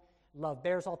wrong. Love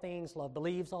bears all things. Love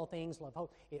believes all things.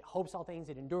 It hopes all things.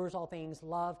 It endures all things.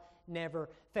 Love never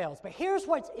fails. But here's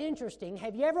what's interesting.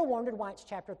 Have you ever wondered why it's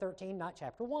chapter 13, not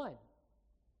chapter 1?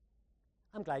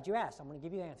 I'm glad you asked. I'm going to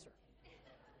give you the answer.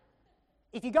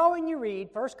 If you go and you read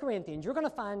 1 Corinthians, you're going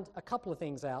to find a couple of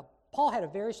things out. Paul had a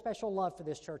very special love for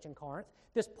this church in Corinth.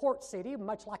 This port city,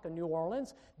 much like a New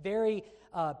Orleans, very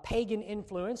pagan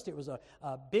influenced. It was a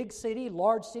big city,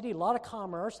 large city, a lot of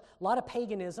commerce, a lot of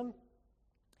paganism.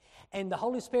 And the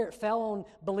Holy Spirit fell on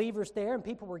believers there, and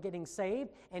people were getting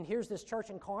saved. And here's this church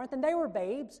in Corinth, and they were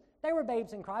babes. They were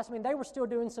babes in Christ. I mean, they were still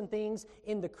doing some things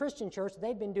in the Christian church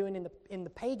they'd been doing in the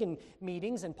pagan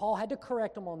meetings, and Paul had to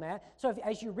correct them on that. So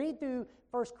as you read through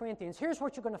 1 Corinthians, here's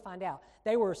what you're going to find out.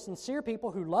 They were sincere people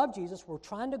who loved Jesus, were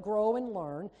trying to grow and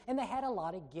learn, and they had a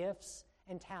lot of gifts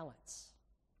and talents.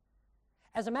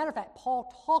 As a matter of fact,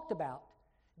 Paul talked about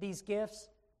these gifts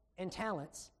and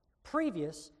talents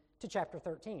previous to chapter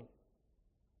 13.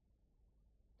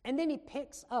 And then he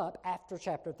picks up after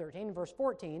chapter 13, verse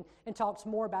 14, and talks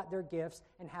more about their gifts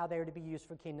and how they are to be used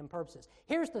for kingdom purposes.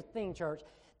 Here's the thing, church.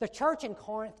 The church in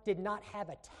Corinth did not have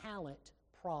a talent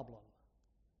problem.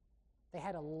 They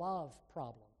had a love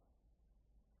problem.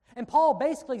 And Paul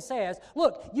basically says,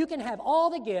 look, you can have all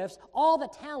the gifts, all the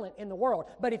talent in the world,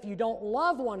 but if you don't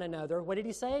love one another, what did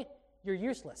he say? You're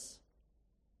useless.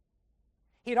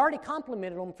 He had already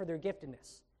complimented them for their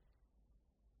giftedness.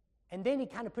 And then he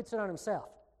kind of puts it on himself.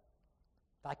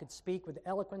 If I could speak with the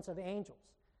eloquence of angels,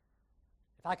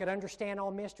 if I could understand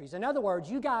all mysteries. In other words,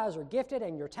 you guys are gifted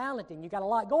and you're talented and you got a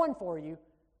lot going for you.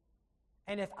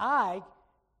 And if I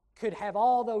could have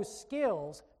all those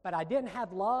skills, but I didn't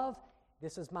have love,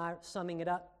 this is my summing it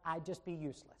up, I'd just be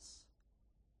useless.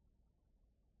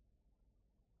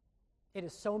 It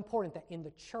is so important that in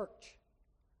the church,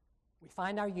 we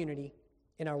find our unity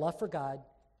in our love for God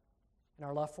and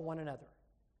our love for one another.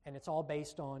 And it's all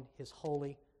based on His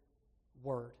holy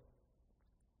word.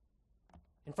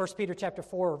 In 1 Peter chapter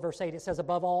 4, verse 8, it says,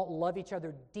 above all, love each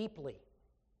other deeply,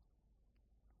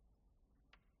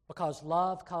 because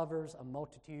love covers a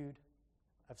multitude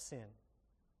of sin.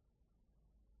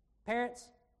 Parents,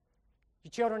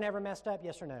 your children ever messed up,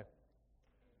 yes or no?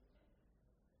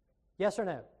 Yes or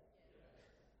no?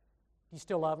 Do you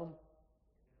still love them?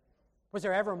 Was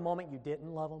there ever a moment you didn't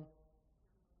love them?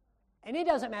 And it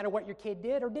doesn't matter what your kid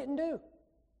did or didn't do.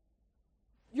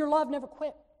 Your love never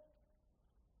quit.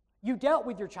 You dealt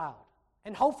with your child,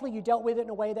 and hopefully you dealt with it in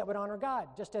a way that would honor God.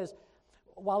 Just as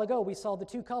a while ago we saw the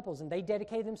two couples, and they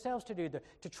dedicated themselves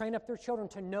to train up their children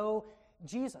to know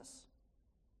Jesus.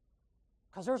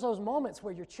 Because there's those moments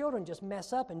where your children just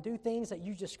mess up and do things that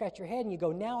you just scratch your head and you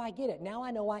go, now I get it. Now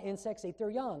I know why insects eat their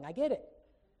young. I get it.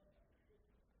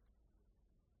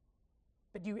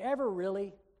 But do you ever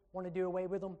really want to do away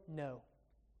with them? No.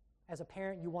 As a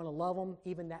parent, you want to love them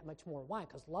even that much more. Why?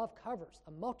 Because love covers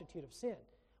a multitude of sin.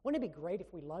 Wouldn't it be great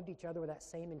if we loved each other with that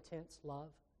same intense love?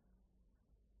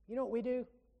 You know what we do?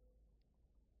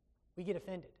 We get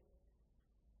offended.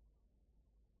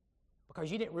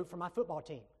 Because you didn't root for my football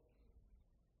team.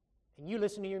 And you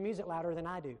listen to your music louder than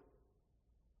I do.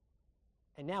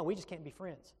 And now we just can't be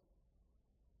friends.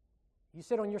 You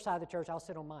sit on your side of the church, I'll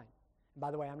sit on mine. And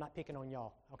by the way, I'm not picking on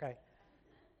y'all, okay?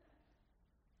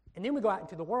 And then we go out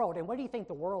into the world, and what do you think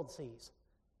the world sees?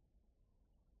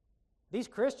 These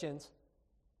Christians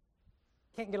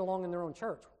can't get along in their own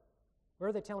church. What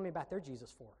are they telling me about their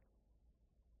Jesus for?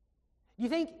 You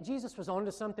think Jesus was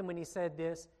onto something when he said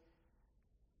this?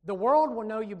 The world will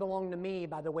know you belong to me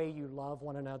by the way you love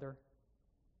one another.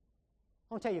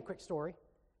 I want to tell you a quick story.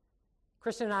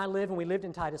 Kristen and I lived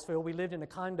in Titusville. We lived in a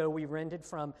condo we rented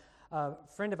from a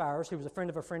friend of ours who was a friend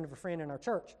of a friend of a friend in our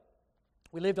church.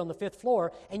 We lived on the 5th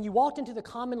floor, and you walked into the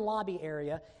common lobby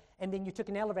area, and then you took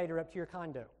an elevator up to your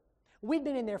condo. We'd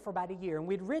been in there for about a year, and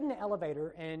we'd ridden the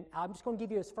elevator, and I'm just going to give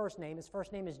you his first name. His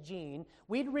first name is Gene.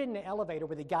 We'd ridden the elevator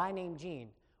with a guy named Gene.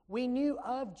 We knew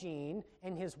of Gene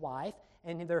and his wife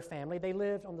and their family. They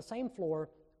lived on the same floor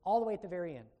all the way at the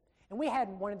very end. And we had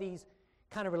one of these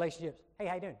kind of relationships. Hey,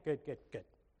 how you doing? Good.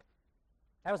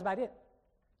 That was about it.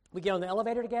 We'd get on the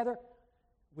elevator together.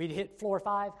 We'd hit floor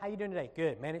 5. How you doing today?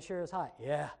 Good. Man, it sure is hot.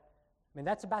 Yeah. I mean,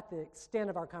 that's about the extent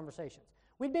of our conversations.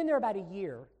 We'd been there about a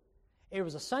year, It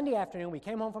was a Sunday afternoon. We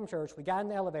came home from church. We got in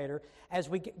the elevator. As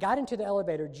we got into the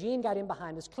elevator, Gene got in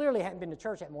behind us. Clearly hadn't been to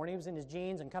church that morning. He was in his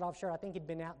jeans and cutoff shirt. I think he'd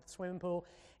been out at the swimming pool.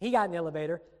 He got in the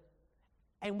elevator,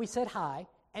 and we said hi.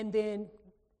 And then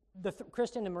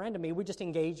Kristen and Miranda and me, we just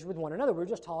engaged with one another. We were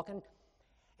just talking.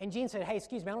 And Gene said, hey,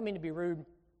 excuse me, I don't mean to be rude.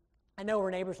 I know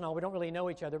we're neighbors and all. We don't really know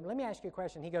each other. But let me ask you a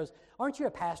question. He goes, aren't you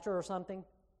a pastor or something?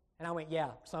 And I went, yeah,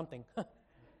 something.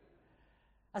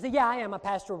 I said, yeah, I am a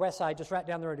pastor of Westside, just right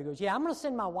down the road. He goes, yeah, I'm going to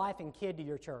send my wife and kid to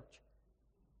your church.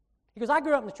 He goes, I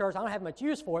grew up in the church. I don't have much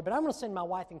use for it, but I'm going to send my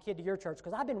wife and kid to your church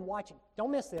because I've been watching. Don't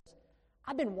miss this.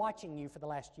 I've been watching you for the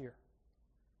last year.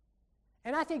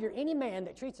 And I figure any man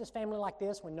that treats his family like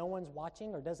this when no one's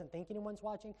watching or doesn't think anyone's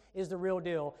watching is the real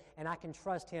deal, and I can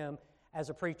trust him as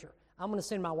a preacher. I'm going to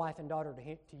send my wife and daughter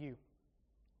to you.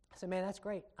 I said, man, that's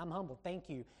great. I'm humbled. Thank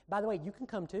you. By the way, you can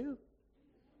come too.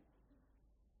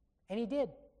 And he did.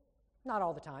 Not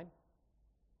all the time.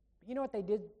 But you know what they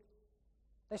did?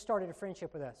 They started a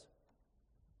friendship with us.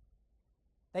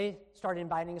 They started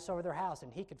inviting us over their house,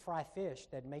 and he could fry fish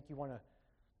that'd make you want to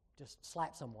just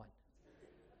slap someone.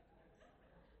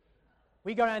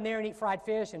 We go down there and eat fried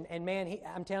fish, and man,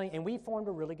 I'm telling you, and we formed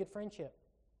a really good friendship.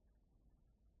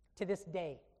 To this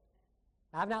day.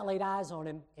 I've not laid eyes on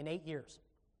him in 8 years.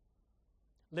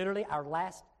 Literally, our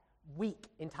last week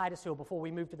in Titusville before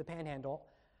we moved to the Panhandle,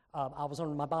 I was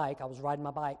on my bike. I was riding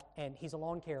my bike, and he's a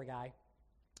lawn care guy,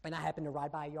 and I happened to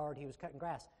ride by a yard. He was cutting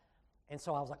grass, and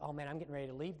so I was like, oh, man, I'm getting ready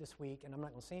to leave this week, and I'm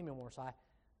not going to see him anymore. So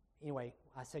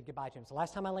I said goodbye to him. So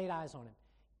last time I laid eyes on him,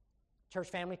 church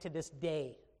family, to this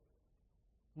day,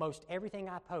 most everything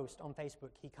I post on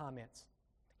Facebook, he comments.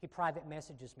 He private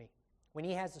messages me. When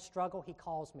he has a struggle, he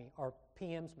calls me or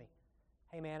PMs me.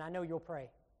 Hey, man, I know you'll pray.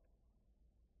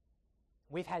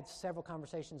 We've had several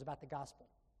conversations about the gospel.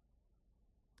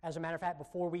 As a matter of fact,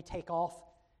 before we take off,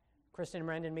 Kristen and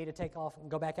Miranda and me to take off and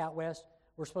go back out west,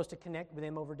 we're supposed to connect with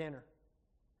them over dinner.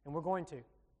 And we're going to.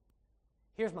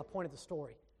 Here's my point of the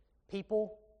story.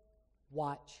 People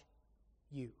watch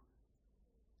you.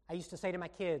 I used to say to my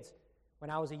kids when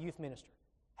I was a youth minister,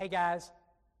 hey guys,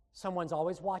 someone's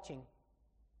always watching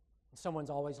and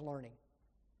someone's always learning.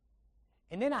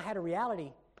 And then I had a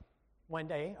reality one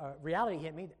day, reality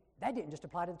hit me, that didn't just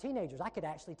apply to the teenagers. I could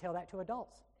actually tell that to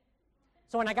adults.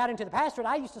 So when I got into the pastorate,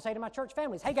 I used to say to my church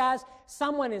families, hey guys,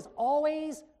 someone is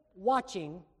always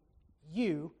watching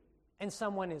you and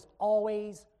someone is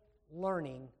always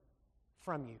learning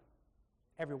from you.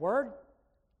 Every word,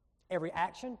 every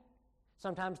action.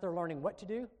 Sometimes they're learning what to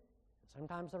do.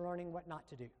 Sometimes they're learning what not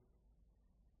to do.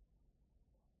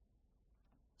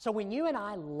 So when you and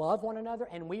I love one another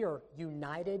and we are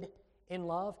united in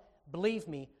love, believe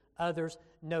me, others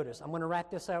notice. I'm going to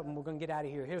wrap this up and we're going to get out of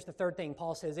here. Here's the third thing.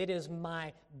 Paul says, it is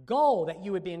my goal that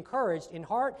you would be encouraged in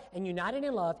heart and united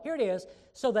in love. Here it is,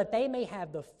 so that they may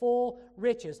have the full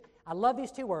riches. I love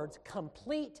these two words,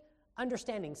 complete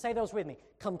understanding. Say those with me.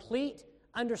 Complete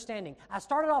understanding. I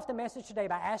started off the message today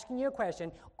by asking you a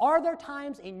question. Are there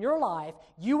times in your life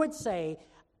you would say,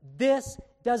 this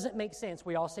doesn't make sense?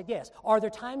 We all said yes. Are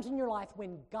there times in your life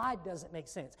when God doesn't make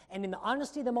sense? And in the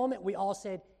honesty of the moment, we all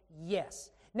said yes.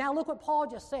 Now look what Paul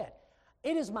just said.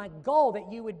 It is my goal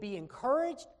that you would be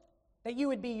encouraged, that you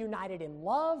would be united in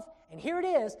love, and here it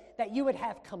is, that you would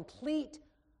have complete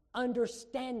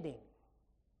understanding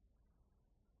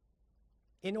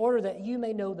in order that you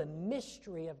may know the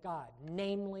mystery of God,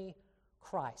 namely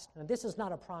Christ. Now this is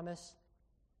not a promise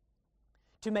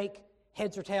to make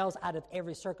heads or tails out of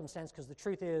every circumstance, because the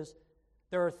truth is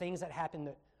there are things that happen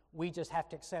that we just have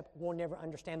to accept. We'll never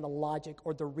understand the logic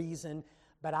or the reason.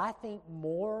 But I think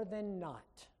more than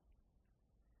not,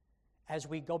 as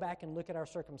we go back and look at our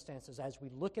circumstances, as we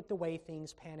look at the way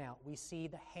things pan out, we see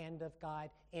the hand of God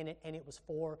in it, and it was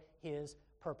for His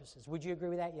purposes. Would you agree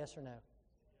with that, yes or no?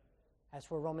 That's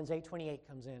where Romans 8:28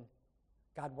 comes in.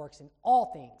 God works in all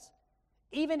things,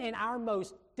 even in our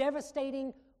most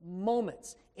devastating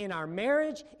moments, in our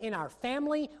marriage, in our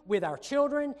family, with our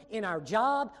children, in our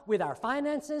job, with our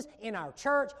finances, in our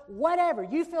church, whatever.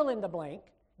 You fill in the blank.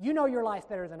 You know your life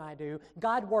better than I do.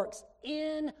 God works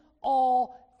in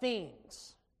all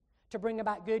things to bring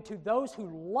about good to those who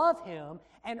love Him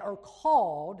and are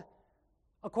called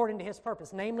according to His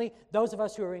purpose, namely those of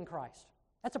us who are in Christ.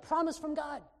 That's a promise from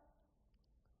God.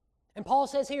 And Paul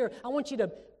says here, I want you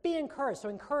to be encouraged, so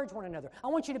encourage one another. I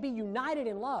want you to be united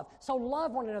in love, so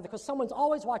love one another, because someone's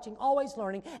always watching, always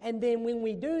learning. And then when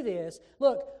we do this,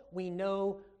 look, we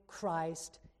know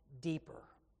Christ deeper.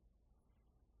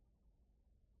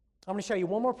 I'm going to show you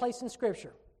one more place in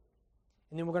Scripture,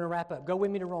 and then we're going to wrap up. Go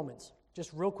with me to Romans,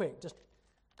 just real quick, just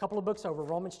a couple of books over,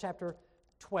 Romans chapter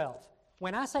 12.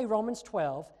 When I say Romans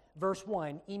 12, verse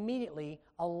 1, immediately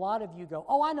a lot of you go,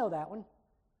 oh, I know that one.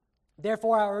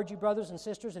 Therefore, I urge you, brothers and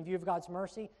sisters, in view of God's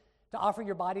mercy, to offer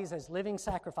your bodies as living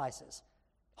sacrifices,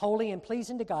 holy and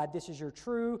pleasing to God. This is your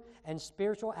true and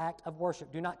spiritual act of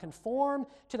worship. Do not conform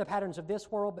to the patterns of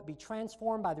this world, but be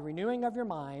transformed by the renewing of your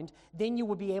mind. Then you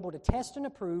will be able to test and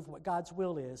approve what God's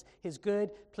will is, His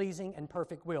good, pleasing, and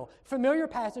perfect will. Familiar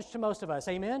passage to most of us,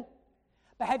 amen?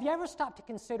 But have you ever stopped to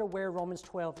consider where Romans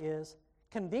 12 is?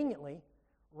 Conveniently,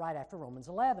 right after Romans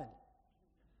 11.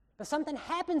 But something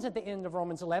happens at the end of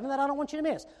Romans 11 that I don't want you to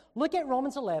miss. Look at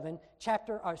Romans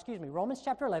chapter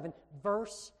 11,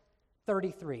 verse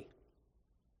 33.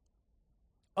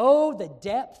 Oh, the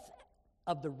depth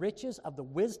of the riches of the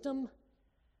wisdom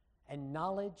and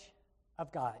knowledge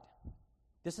of God.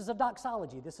 This is a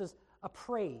doxology. This is a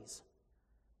praise.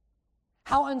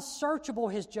 How unsearchable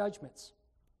His judgments,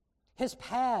 His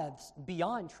paths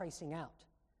beyond tracing out.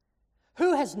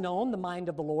 Who has known the mind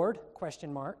of the Lord?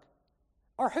 Question mark.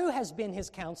 Or who has been His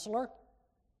counselor?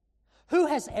 Who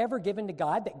has ever given to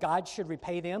God that God should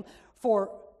repay them?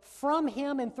 For from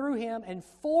Him and through Him and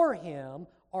for Him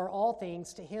are all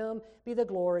things. To Him be the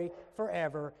glory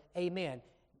forever. Amen.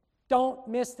 Don't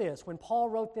miss this. When Paul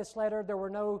wrote this letter, there were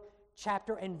no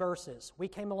chapter and verses. We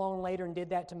came along later and did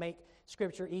that to make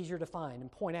Scripture easier to find and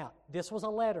point out. This was a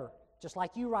letter, just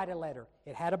like you write a letter.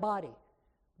 It had a body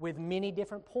with many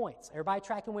different points. Everybody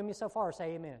tracking with me so far?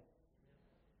 Say amen.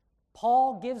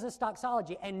 Paul gives this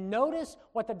doxology, and notice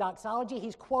what the doxology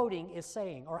he's quoting is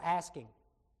saying or asking.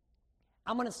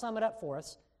 I'm going to sum it up for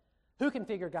us. Who can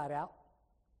figure God out?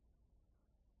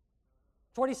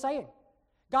 That's what he's saying.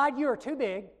 God, you are too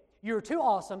big. You are too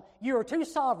awesome. You are too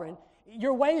sovereign.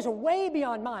 Your ways are way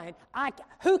beyond mine.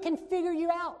 Who can figure you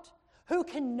out? Who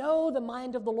can know the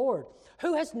mind of the Lord?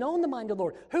 Who has known the mind of the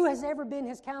Lord? Who has ever been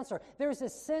His counselor? There's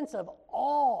this sense of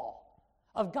awe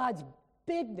of God's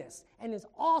bigness and His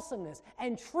awesomeness,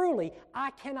 and truly,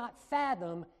 I cannot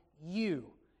fathom you.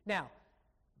 Now,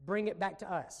 bring it back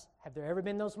to us. Have there ever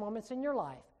been those moments in your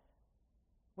life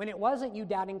when it wasn't you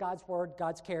doubting God's word,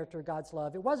 God's character, God's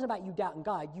love? It wasn't about you doubting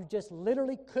God. You just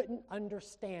literally couldn't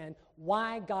understand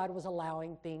why God was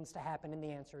allowing things to happen, and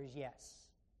the answer is yes.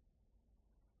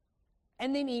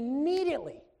 And then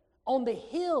immediately, on the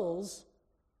heels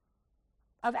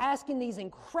of asking these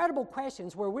incredible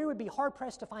questions where we would be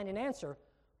hard-pressed to find an answer,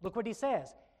 look what he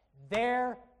says.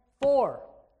 Therefore.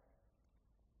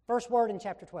 First word in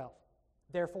chapter 12.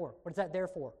 Therefore. What is that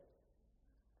therefore?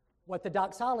 What the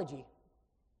doxology.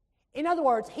 In other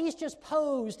words, he's just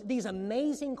posed these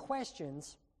amazing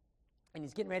questions, and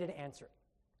he's getting ready to answer it.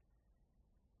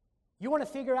 You want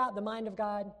to figure out the mind of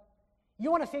God? You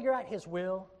want to figure out His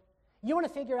will? You want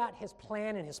to figure out His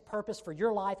plan and His purpose for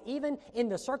your life, even in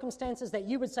the circumstances that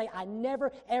you would say, I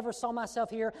never, ever saw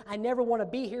myself here. I never want to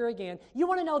be here again. You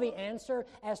want to know the answer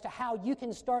as to how you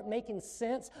can start making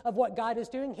sense of what God is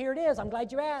doing? Here it is. I'm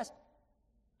glad you asked.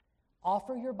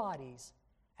 Offer your bodies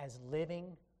as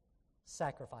living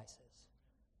sacrifices.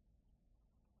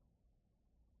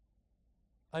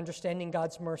 Understanding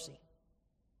God's mercy.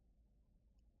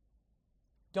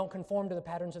 Don't conform to the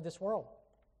patterns of this world.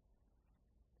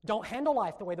 Don't handle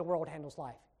life the way the world handles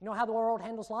life. You know how the world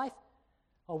handles life?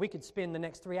 Oh, we could spend the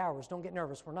next 3 hours. Don't get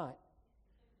nervous, we're not.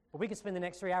 But we could spend the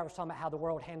next 3 hours talking about how the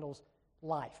world handles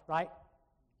life, right?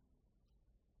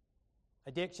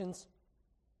 Addictions,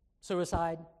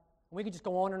 suicide. We could just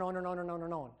go on and on and on and on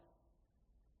and on.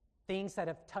 Things that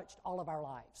have touched all of our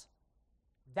lives.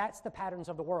 That's the patterns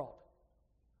of the world.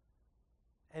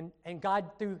 And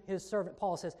God, through His servant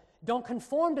Paul, says, don't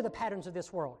conform to the patterns of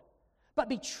this world, but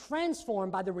be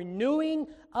transformed by the renewing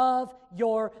of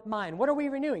your mind. What are we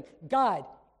renewing? God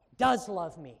does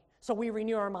love me. So we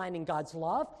renew our mind in God's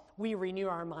love. We renew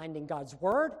our mind in God's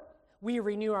word. We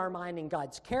renew our mind in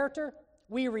God's character.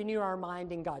 We renew our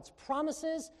mind in God's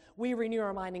promises. We renew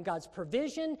our mind in God's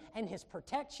provision and His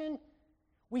protection.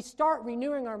 We start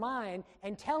renewing our mind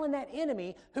and telling that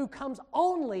enemy who comes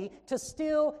only to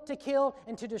steal, to kill,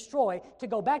 and to destroy, to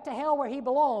go back to hell where he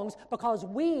belongs, because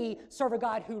we serve a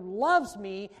God who loves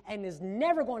me and is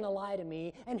never going to lie to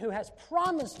me, and who has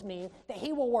promised me that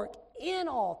He will work in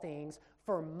all things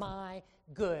for my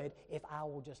good if I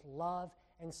will just love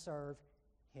and serve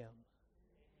Him.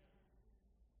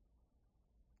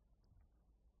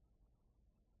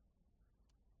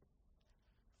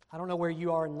 I don't know where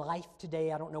you are in life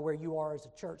today. I don't know where you are as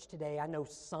a church today. I know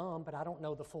some, but I don't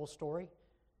know the full story.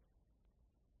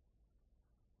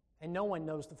 And no one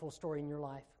knows the full story in your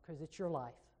life because it's your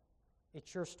life.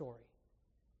 It's your story.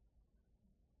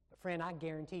 But friend, I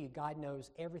guarantee you God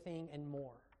knows everything and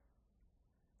more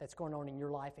that's going on in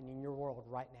your life and in your world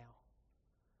right now.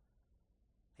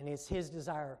 And it's His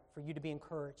desire for you to be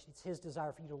encouraged. It's His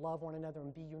desire for you to love one another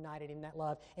and be united in that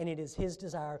love. And it is His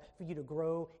desire for you to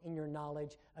grow in your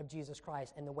knowledge of Jesus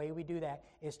Christ. And the way we do that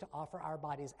is to offer our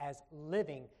bodies as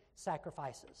living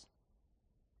sacrifices.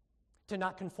 To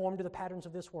not conform to the patterns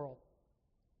of this world,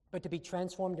 but to be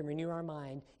transformed and renew our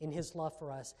mind in His love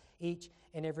for us each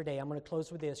and every day. I'm going to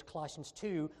close with this. Colossians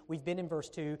 2, we've been in verse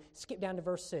 2. Skip down to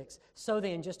verse 6. So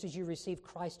then, just as you received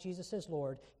Christ Jesus as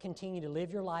Lord, continue to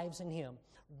live your lives in Him,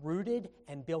 rooted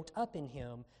and built up in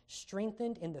Him,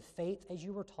 strengthened in the faith as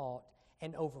you were taught,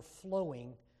 and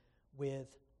overflowing with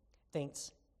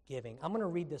thanksgiving. I'm going to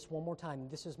read this one more time.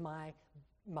 This is my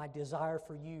desire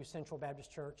for you, Central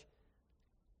Baptist Church.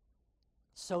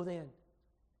 So then,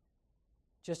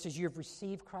 just as you have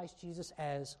received Christ Jesus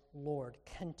as Lord,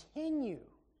 continue.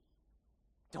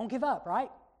 Don't give up,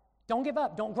 right? Don't give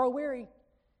up. Don't grow weary.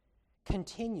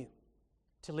 Continue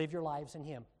to live your lives in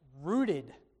Him,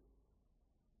 rooted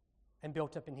and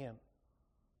built up in Him.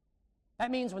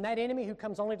 That means when that enemy who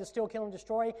comes only to steal, kill, and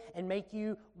destroy and make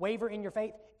you waver in your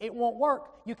faith, it won't work.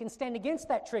 You can stand against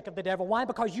that trick of the devil. Why?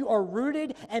 Because you are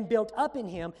rooted and built up in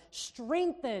Him,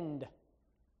 strengthened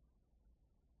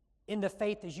in the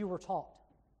faith as you were taught,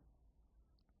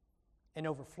 and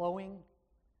overflowing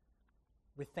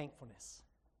with thankfulness.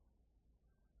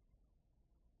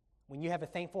 When you have a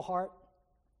thankful heart,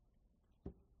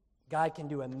 God can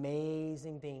do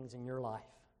amazing things in your life.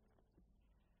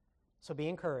 So be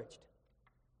encouraged,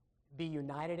 be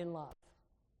united in love,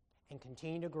 and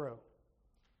continue to grow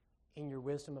in your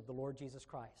wisdom of the Lord Jesus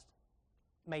Christ.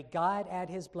 May God add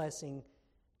His blessing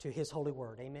to His holy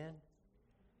word. Amen.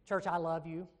 Church, I love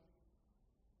you.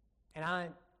 And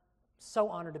I'm so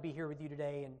honored to be here with you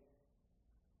today and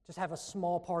just have a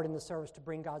small part in the service to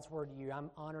bring God's word to you. I'm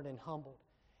honored and humbled.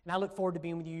 And I look forward to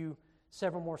being with you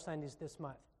several more Sundays this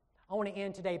month. I want to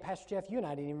end today. Pastor Jeff, you and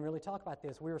I didn't even really talk about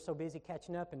this. We were so busy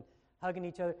catching up and hugging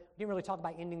each other. We didn't really talk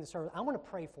about ending the service. I want to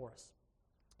pray for us.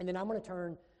 And then I'm going to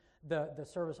turn the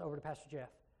service over to Pastor Jeff.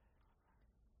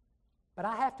 But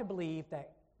I have to believe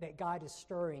that God is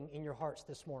stirring in your hearts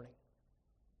this morning.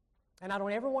 And I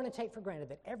don't ever want to take for granted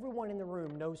that everyone in the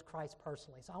room knows Christ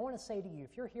personally. So I want to say to you,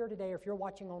 if you're here today or if you're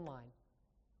watching online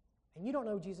and you don't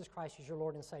know Jesus Christ as your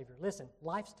Lord and Savior, listen,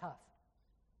 life's tough.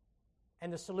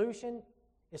 And the solution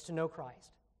is to know Christ.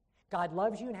 God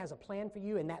loves you and has a plan for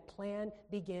you, and that plan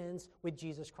begins with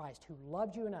Jesus Christ, who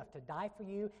loved you enough to die for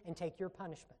you and take your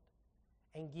punishment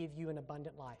and give you an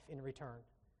abundant life in return.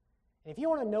 And if you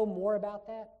want to know more about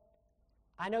that,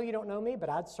 I know you don't know me, but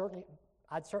I'd certainly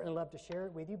love to share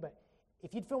it with you. But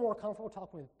if you'd feel more comfortable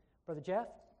talking with Brother Jeff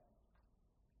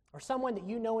or someone that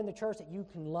you know in the church that you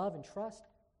can love and trust,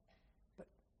 but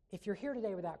if you're here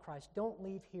today without Christ, don't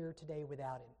leave here today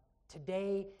without Him.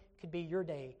 Today could be your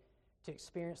day to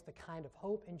experience the kind of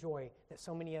hope and joy that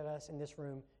so many of us in this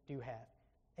room do have.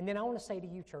 And then I want to say to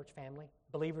you, church family,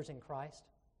 believers in Christ,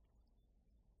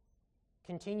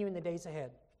 continue in the days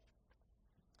ahead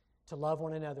to love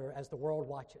one another as the world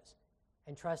watches,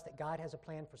 and trust that God has a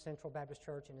plan for Central Baptist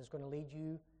Church and is going to lead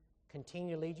you,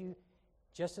 continue to lead you,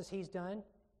 just as He's done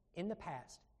in the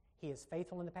past. He is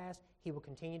faithful in the past. He will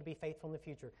continue to be faithful in the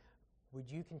future. Would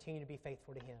you continue to be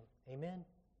faithful to Him? Amen.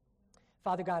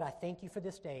 Father God, I thank You for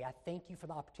this day. I thank You for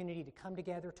the opportunity to come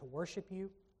together to worship You,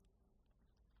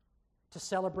 to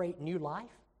celebrate new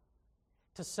life,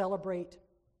 to celebrate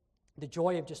the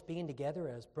joy of just being together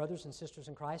as brothers and sisters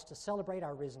in Christ, to celebrate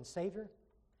our risen Savior,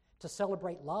 to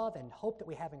celebrate love and hope that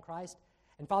we have in Christ.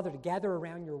 And Father, to gather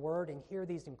around Your word and hear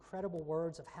these incredible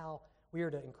words of how we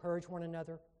are to encourage one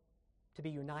another, to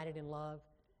be united in love,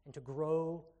 and to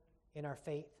grow in our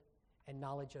faith and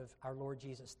knowledge of our Lord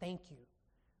Jesus. Thank You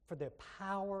for the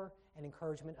power and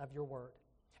encouragement of Your word.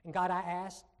 And God, I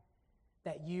ask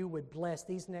that You would bless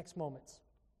these next moments.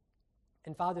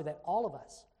 And Father, that all of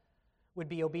us would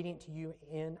be obedient to You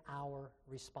in our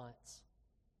response.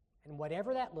 And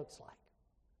whatever that looks like,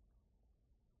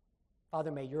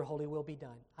 Father, may Your holy will be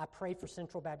done. I pray for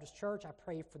Central Baptist Church. I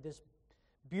pray for this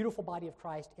beautiful body of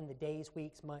Christ in the days,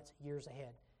 weeks, months, years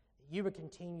ahead. That You would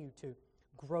continue to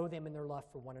grow them in their love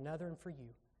for one another and for You,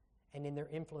 and in their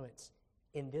influence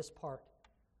in this part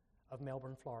of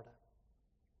Melbourne, Florida.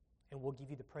 And we'll give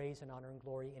You the praise and honor and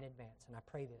glory in advance. And I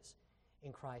pray this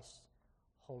in Christ's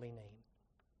holy name.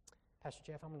 Pastor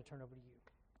Jeff, I'm going to turn over to you.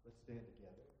 Let's stand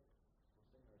together. We'll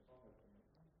sing our song of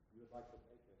commitment. If you would like to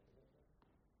make a commitment,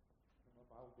 come up.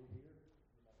 I will be here.